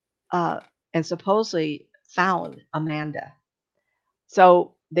uh, and supposedly found Amanda.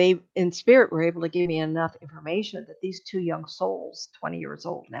 So they, in spirit, were able to give me enough information that these two young souls, 20 years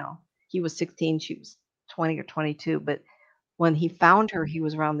old now, he was 16, she was 20 or 22, but when he found her, he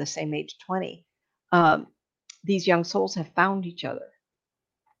was around the same age, 20. Um, these young souls have found each other,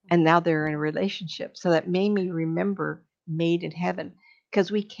 and now they're in a relationship. So that made me remember Made in Heaven,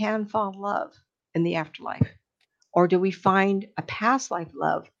 because we can fall in love in the afterlife. Or do we find a past life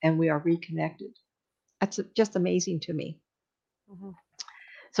love and we are reconnected? That's just amazing to me. Hmm.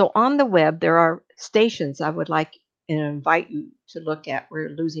 So on the web, there are stations I would like and invite you to look at. We're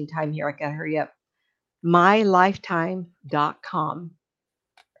losing time here. I got to hurry up. mylifetime.com.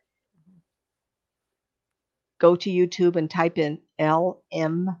 Go to YouTube and type in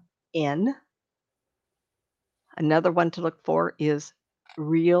LMN. Another one to look for is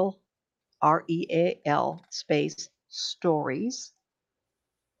Real, REAL space stories.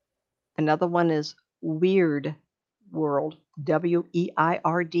 Another one is Weird World,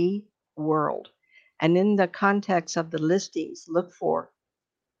 WEIRD World. And in the context of the listings, look for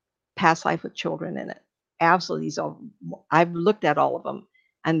Past Life with Children in it. Absolutely, these are, I've looked at all of them,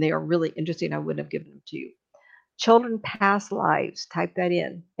 and they are really interesting. I wouldn't have given them to you. Children Past Lives, type that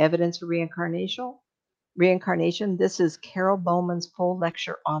in. Evidence for Reincarnation. Reincarnation. This is Carol Bowman's full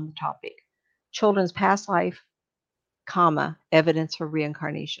lecture on the topic. Children's Past Life, comma, evidence for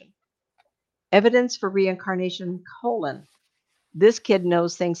reincarnation. Evidence for reincarnation, colon. This kid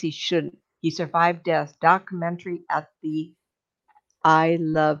knows things he shouldn't. He survived death. Documentary at the I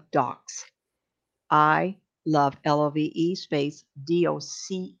Love Docs. I love LOVE space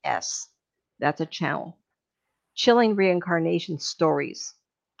DOCS. That's a channel. Chilling reincarnation stories.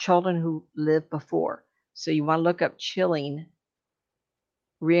 Children who lived before. So you want to look up chilling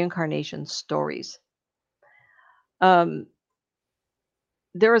reincarnation stories. Um,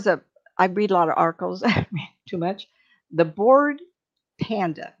 there was a, I read a lot of articles, too much. The board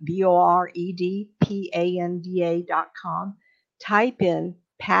Panda, BOREDPANDA.com. Type in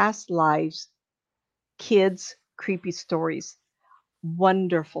past lives, kids, creepy stories,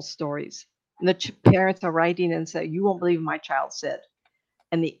 wonderful stories. And the parents are writing and say, "You won't believe my child said."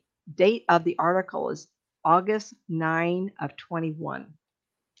 And the date of the article is August 9 of 21.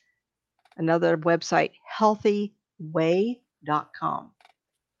 Another website, healthyway.com.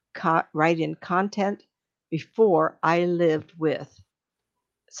 Write in content before I lived with.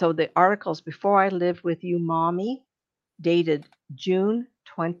 So the article's Before I Lived with You, Mommy, dated June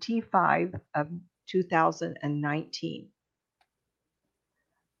 25 of 2019.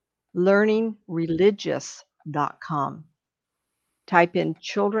 Learningreligious.com. Type in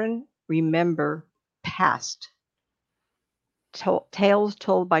children remember past. Tales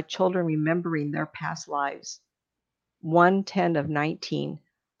told by children remembering their past lives. 110 of 19.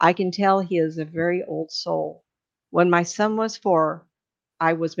 I can tell he is a very old soul. When my son was 4,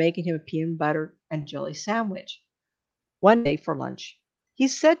 I was making him a peanut butter and jelly sandwich one day for lunch. He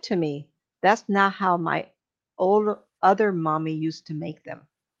said to me, "That's not how my other mommy used to make them."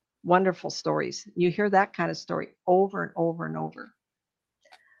 Wonderful stories. You hear that kind of story over and over and over.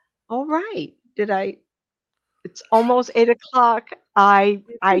 All right. It's almost 8 o'clock. I You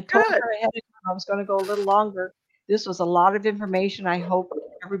did told good. her ahead of time I was going to go a little longer. This was a lot of information. I hope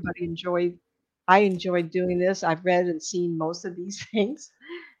everybody enjoyed. I enjoyed doing this. I've read and seen most of these things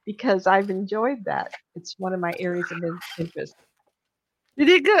because I've enjoyed that. It's one of my areas of interest. You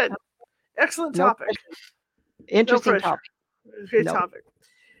did good. Excellent No topic. pressure. No Interesting pressure. topic. Great No. topic.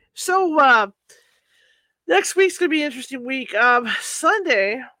 So next week's gonna be an interesting week.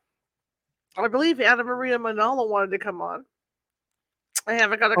 Sunday, I believe Anna Maria Manalo wanted to come on. I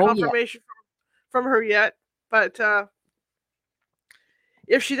haven't got a Oh yeah. confirmation from her yet, but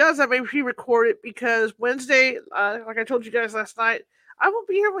if she does, I may pre-record it because Wednesday, like I told you guys last night, I won't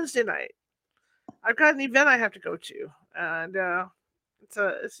be here Wednesday night. I've got an event I have to go to, and it's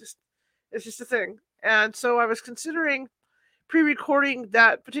just a thing. And so I was considering pre-recording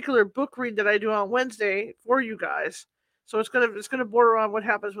that particular book read that I do on Wednesday for you guys. So it's gonna border on what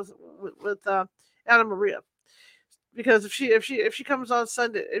happens with Anna Maria, because if she comes on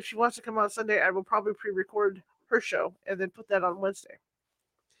Sunday, if she wants to come on Sunday, I will probably pre-record her show and then put that on Wednesday.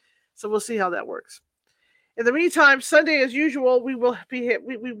 So we'll see how that works. In the meantime, Sunday as usual, we will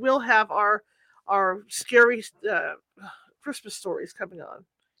have our scary Christmas stories coming on,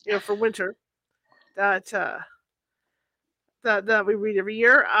 for winter that that we read every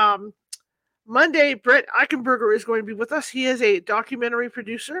year. Monday, Brett Eichenberger is going to be with us. He is a documentary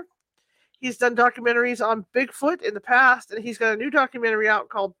producer. He's done documentaries on Bigfoot in the past, and he's got a new documentary out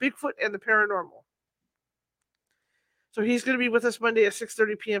called Bigfoot and the Paranormal. So he's going to be with us Monday at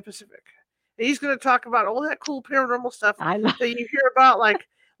 6:30 p.m. Pacific. And he's going to talk about all that cool paranormal stuff that you hear about, like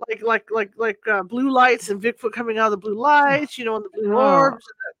blue lights and Bigfoot coming out of the blue lights, and the blue orbs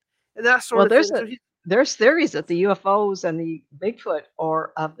and that sort of thing. There's theories that the UFOs and the Bigfoot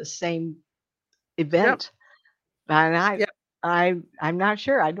are of the same event, and I'm not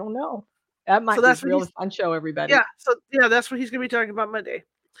sure. I don't know. That might be a real fun show, everybody. Yeah, that's what he's going to be talking about Monday,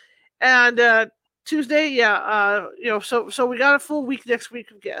 and Tuesday, so we got a full week next week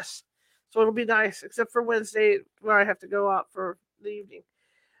of guests, so it'll be nice, except for Wednesday where I have to go out for the evening.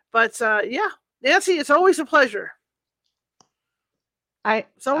 But Nancy, it's always a pleasure.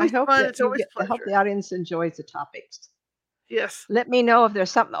 It's always fun. It's always a pleasure. I hope the audience enjoys the topics. Yes. Let me know if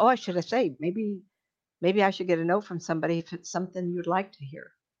there's something. Oh, I should have said maybe I should get a note from somebody if it's something you'd like to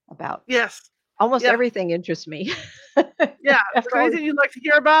hear about. Yes. Almost everything interests me. Yeah. If there's anything you'd like to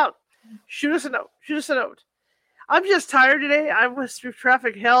hear about, shoot us a note. I'm just tired today. I was through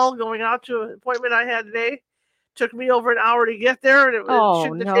traffic hell going out to an appointment I had today. Took me over an hour to get there, and it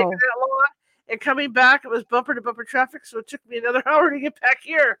shouldn't have taken that long. And coming back, it was bumper to bumper traffic, so it took me another hour to get back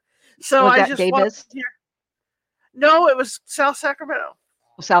here. So was I that just Davis? Here. No, it was South Sacramento.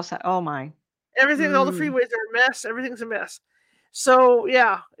 Oh my! Everything, all the freeways are a mess. Everything's a mess. So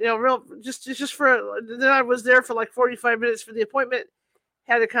yeah, real just for then I was there for like 45 minutes for the appointment.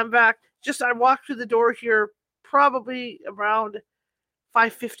 Had to come back. I walked through the door here probably around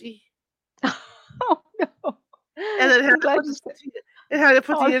 5:50. Oh no! And then had to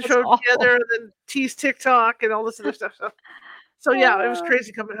put the intro together, and then tease TikTok and all this other stuff. So yeah, it was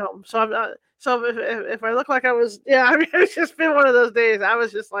crazy coming home. So I'm not. So if I look like I was, it's just been one of those days. I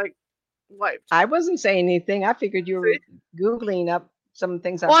was just like wiped. I wasn't saying anything. I figured you were Googling up some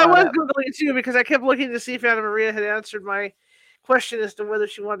things. I was Googling too because I kept looking to see if Anna Maria had answered my question as to whether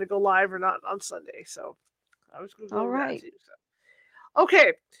she wanted to go live or not on Sunday. So I was Googling that too. So.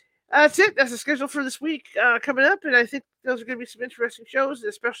 Okay. That's it. That's the schedule for this week coming up, and I think those are going to be some interesting shows,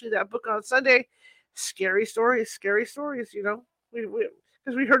 especially that book on Sunday. Scary stories. You know, we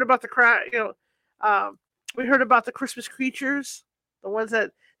because we heard about the we heard about the Christmas creatures, the ones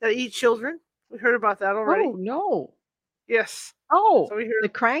that eat children. We heard about that already. Oh no. Yes. Oh, So we heard. the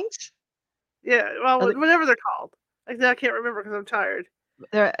cranks? Yeah. Well, Are whatever they're called. Like I can't remember because I'm tired.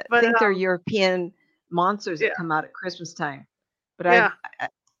 I But think they're European monsters yeah, that come out at Christmas time. But yeah,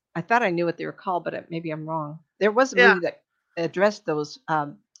 I thought I knew what they were called, but maybe I'm wrong. There was a yeah. movie that addressed those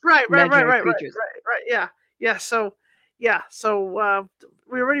Right, right, right, imaginary right, right, creatures. right, right. Yeah, yeah. So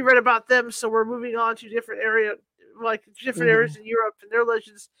we already read about them. So we're moving on to different areas Hmm. in Europe and their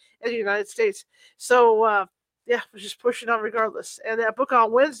legends in the United States. So yeah, we're just pushing on regardless. And that book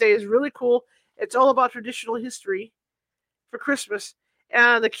on Wednesday is really cool. It's all about traditional history for Christmas.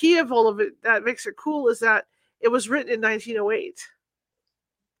 And the key of all of it that makes it cool is that it was written in 1908.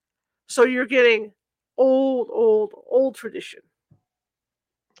 So you're getting old tradition.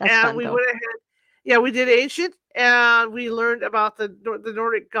 That's And fun we though. went ahead. Yeah, we did ancient, and we learned about the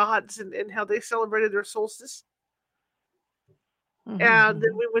Nordic gods and how they celebrated their solstice. And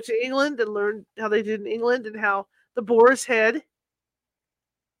then Hmm. we went to England and learned how they did in England and how the boar's head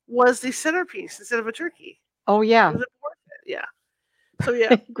was the centerpiece instead of a turkey. Oh It yeah. was a boar's head. Yeah. So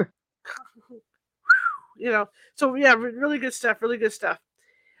yeah, So yeah, really good stuff. Really good stuff.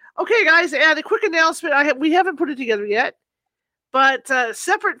 Okay, guys, and a quick announcement. We haven't put it together yet, but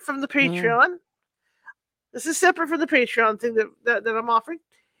separate from the Mm. Patreon. This is separate from the Patreon thing that I'm offering.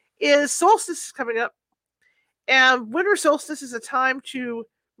 Is solstice is coming up, and winter solstice is a time to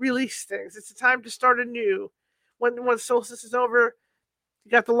release things. It's a time to start anew. When solstice is over,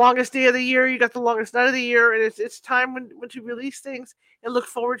 you got the longest day of the year, you got the longest night of the year, and it's time when to release things and look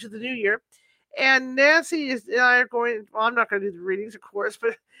forward to the new year. And Nancy and I are going. Well, I'm not going to do the readings, of course,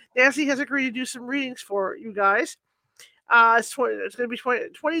 but Nancy has agreed to do some readings for you guys. It's going to be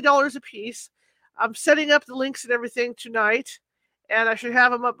 $20 a piece. I'm setting up the links and everything tonight, and I should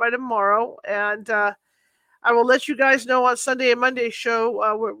have them up by tomorrow. And I will let you guys know on Sunday and Monday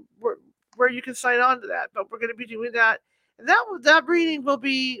show where you can sign on to that. But we're going to be doing that, and that reading will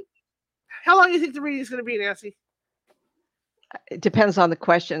be. How long do you think the reading is going to be, Nancy? It depends on the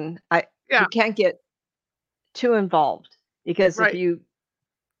question. Yeah, We can't get too involved because if right. you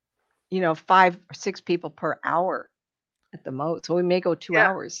know 5 or 6 people per hour at the most, so we may go two Yeah,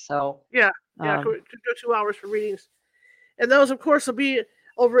 hours. So yeah, yeah. um, Could go 2 hours for readings, and those, of course, will be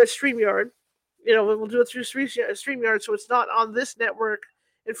over at StreamYard. We'll do it through StreamYard, so it's not on this network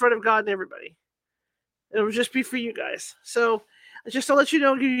in front of God and everybody. It'll just be for you guys. So just to let you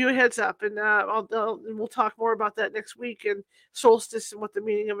know, give you a heads up, and we'll talk more about that next week and solstice and what the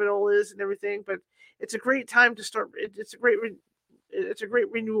meaning of it all is and everything. But it's a great time to start. It's a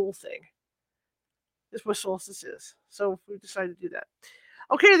great renewal thing. Is what solstice is. So we decided to do that.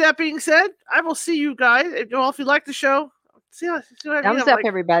 Okay. That being said, I will see you guys. If you like the show, see what I mean. thumbs up,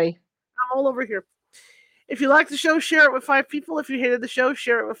 everybody. I'm all over here. If you like the show, share it with 5 people. If you hated the show,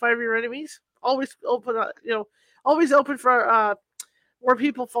 share it with 5 of your enemies. Always open, always open for more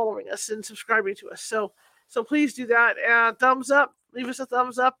people following us and subscribing to us. So please do that. And thumbs up, leave us a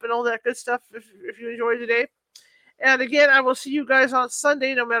thumbs up and all that good stuff if you enjoyed today. And again, I will see you guys on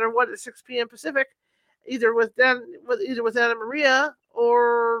Sunday, no matter what, at 6 p.m. Pacific, either with Anna Maria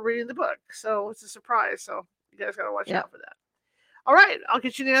or reading the book. So it's a surprise. So you guys gotta watch Yeah. out for that. All right, I'll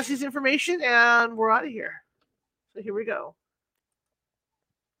get you Nancy's information, and we're out of here. So here we go.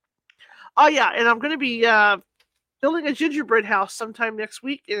 Oh yeah, and I'm going to be building a gingerbread house sometime next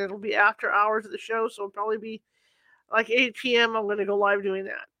week, and it'll be after hours of the show, so it'll probably be like 8 p.m. I'm going to go live doing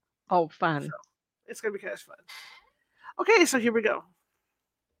that. Oh, So fun. it's going to be kind of fun. Okay, so here we go.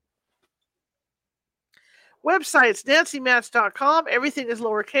 Websites, nancymatz.com. Everything is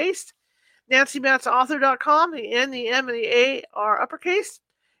lowercase. nancymatzauthor.com. The N, the M, and the A are uppercase.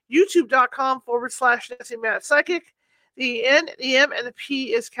 youtube.com/Nancy Matz Psychic. The N, the M, and the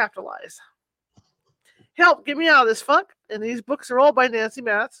P is capitalized. Help get me out of this funk. And these books are all by Nancy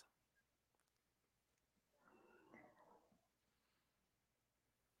Matz.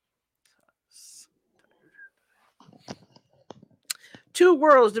 Two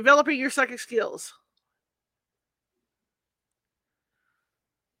Worlds, Developing Your Psychic Skills.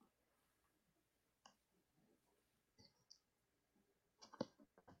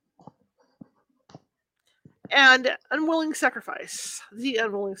 And Unwilling Sacrifice. The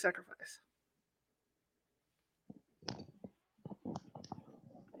Unwilling Sacrifice.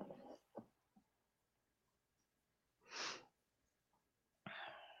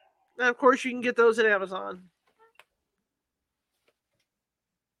 And of course, you can get those at Amazon.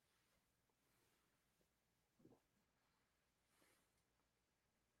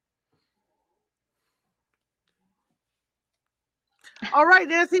 All right,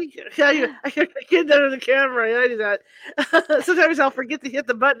 Nancy. Yeah, I get that on the camera. Yeah, I do that. Sometimes I'll forget to hit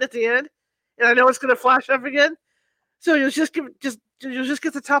the button at the end, and I know it's going to flash up again. So you'll just get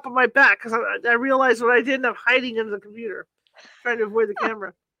the top of my back because I realized what I did and I'm hiding under the computer, trying to avoid the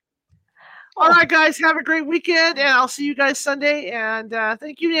camera. All right, guys, have a great weekend, and I'll see you guys Sunday. And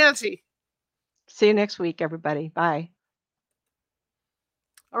thank you, Nancy. See you next week, everybody. Bye.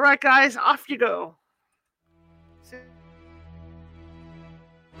 All right, guys, off you go. See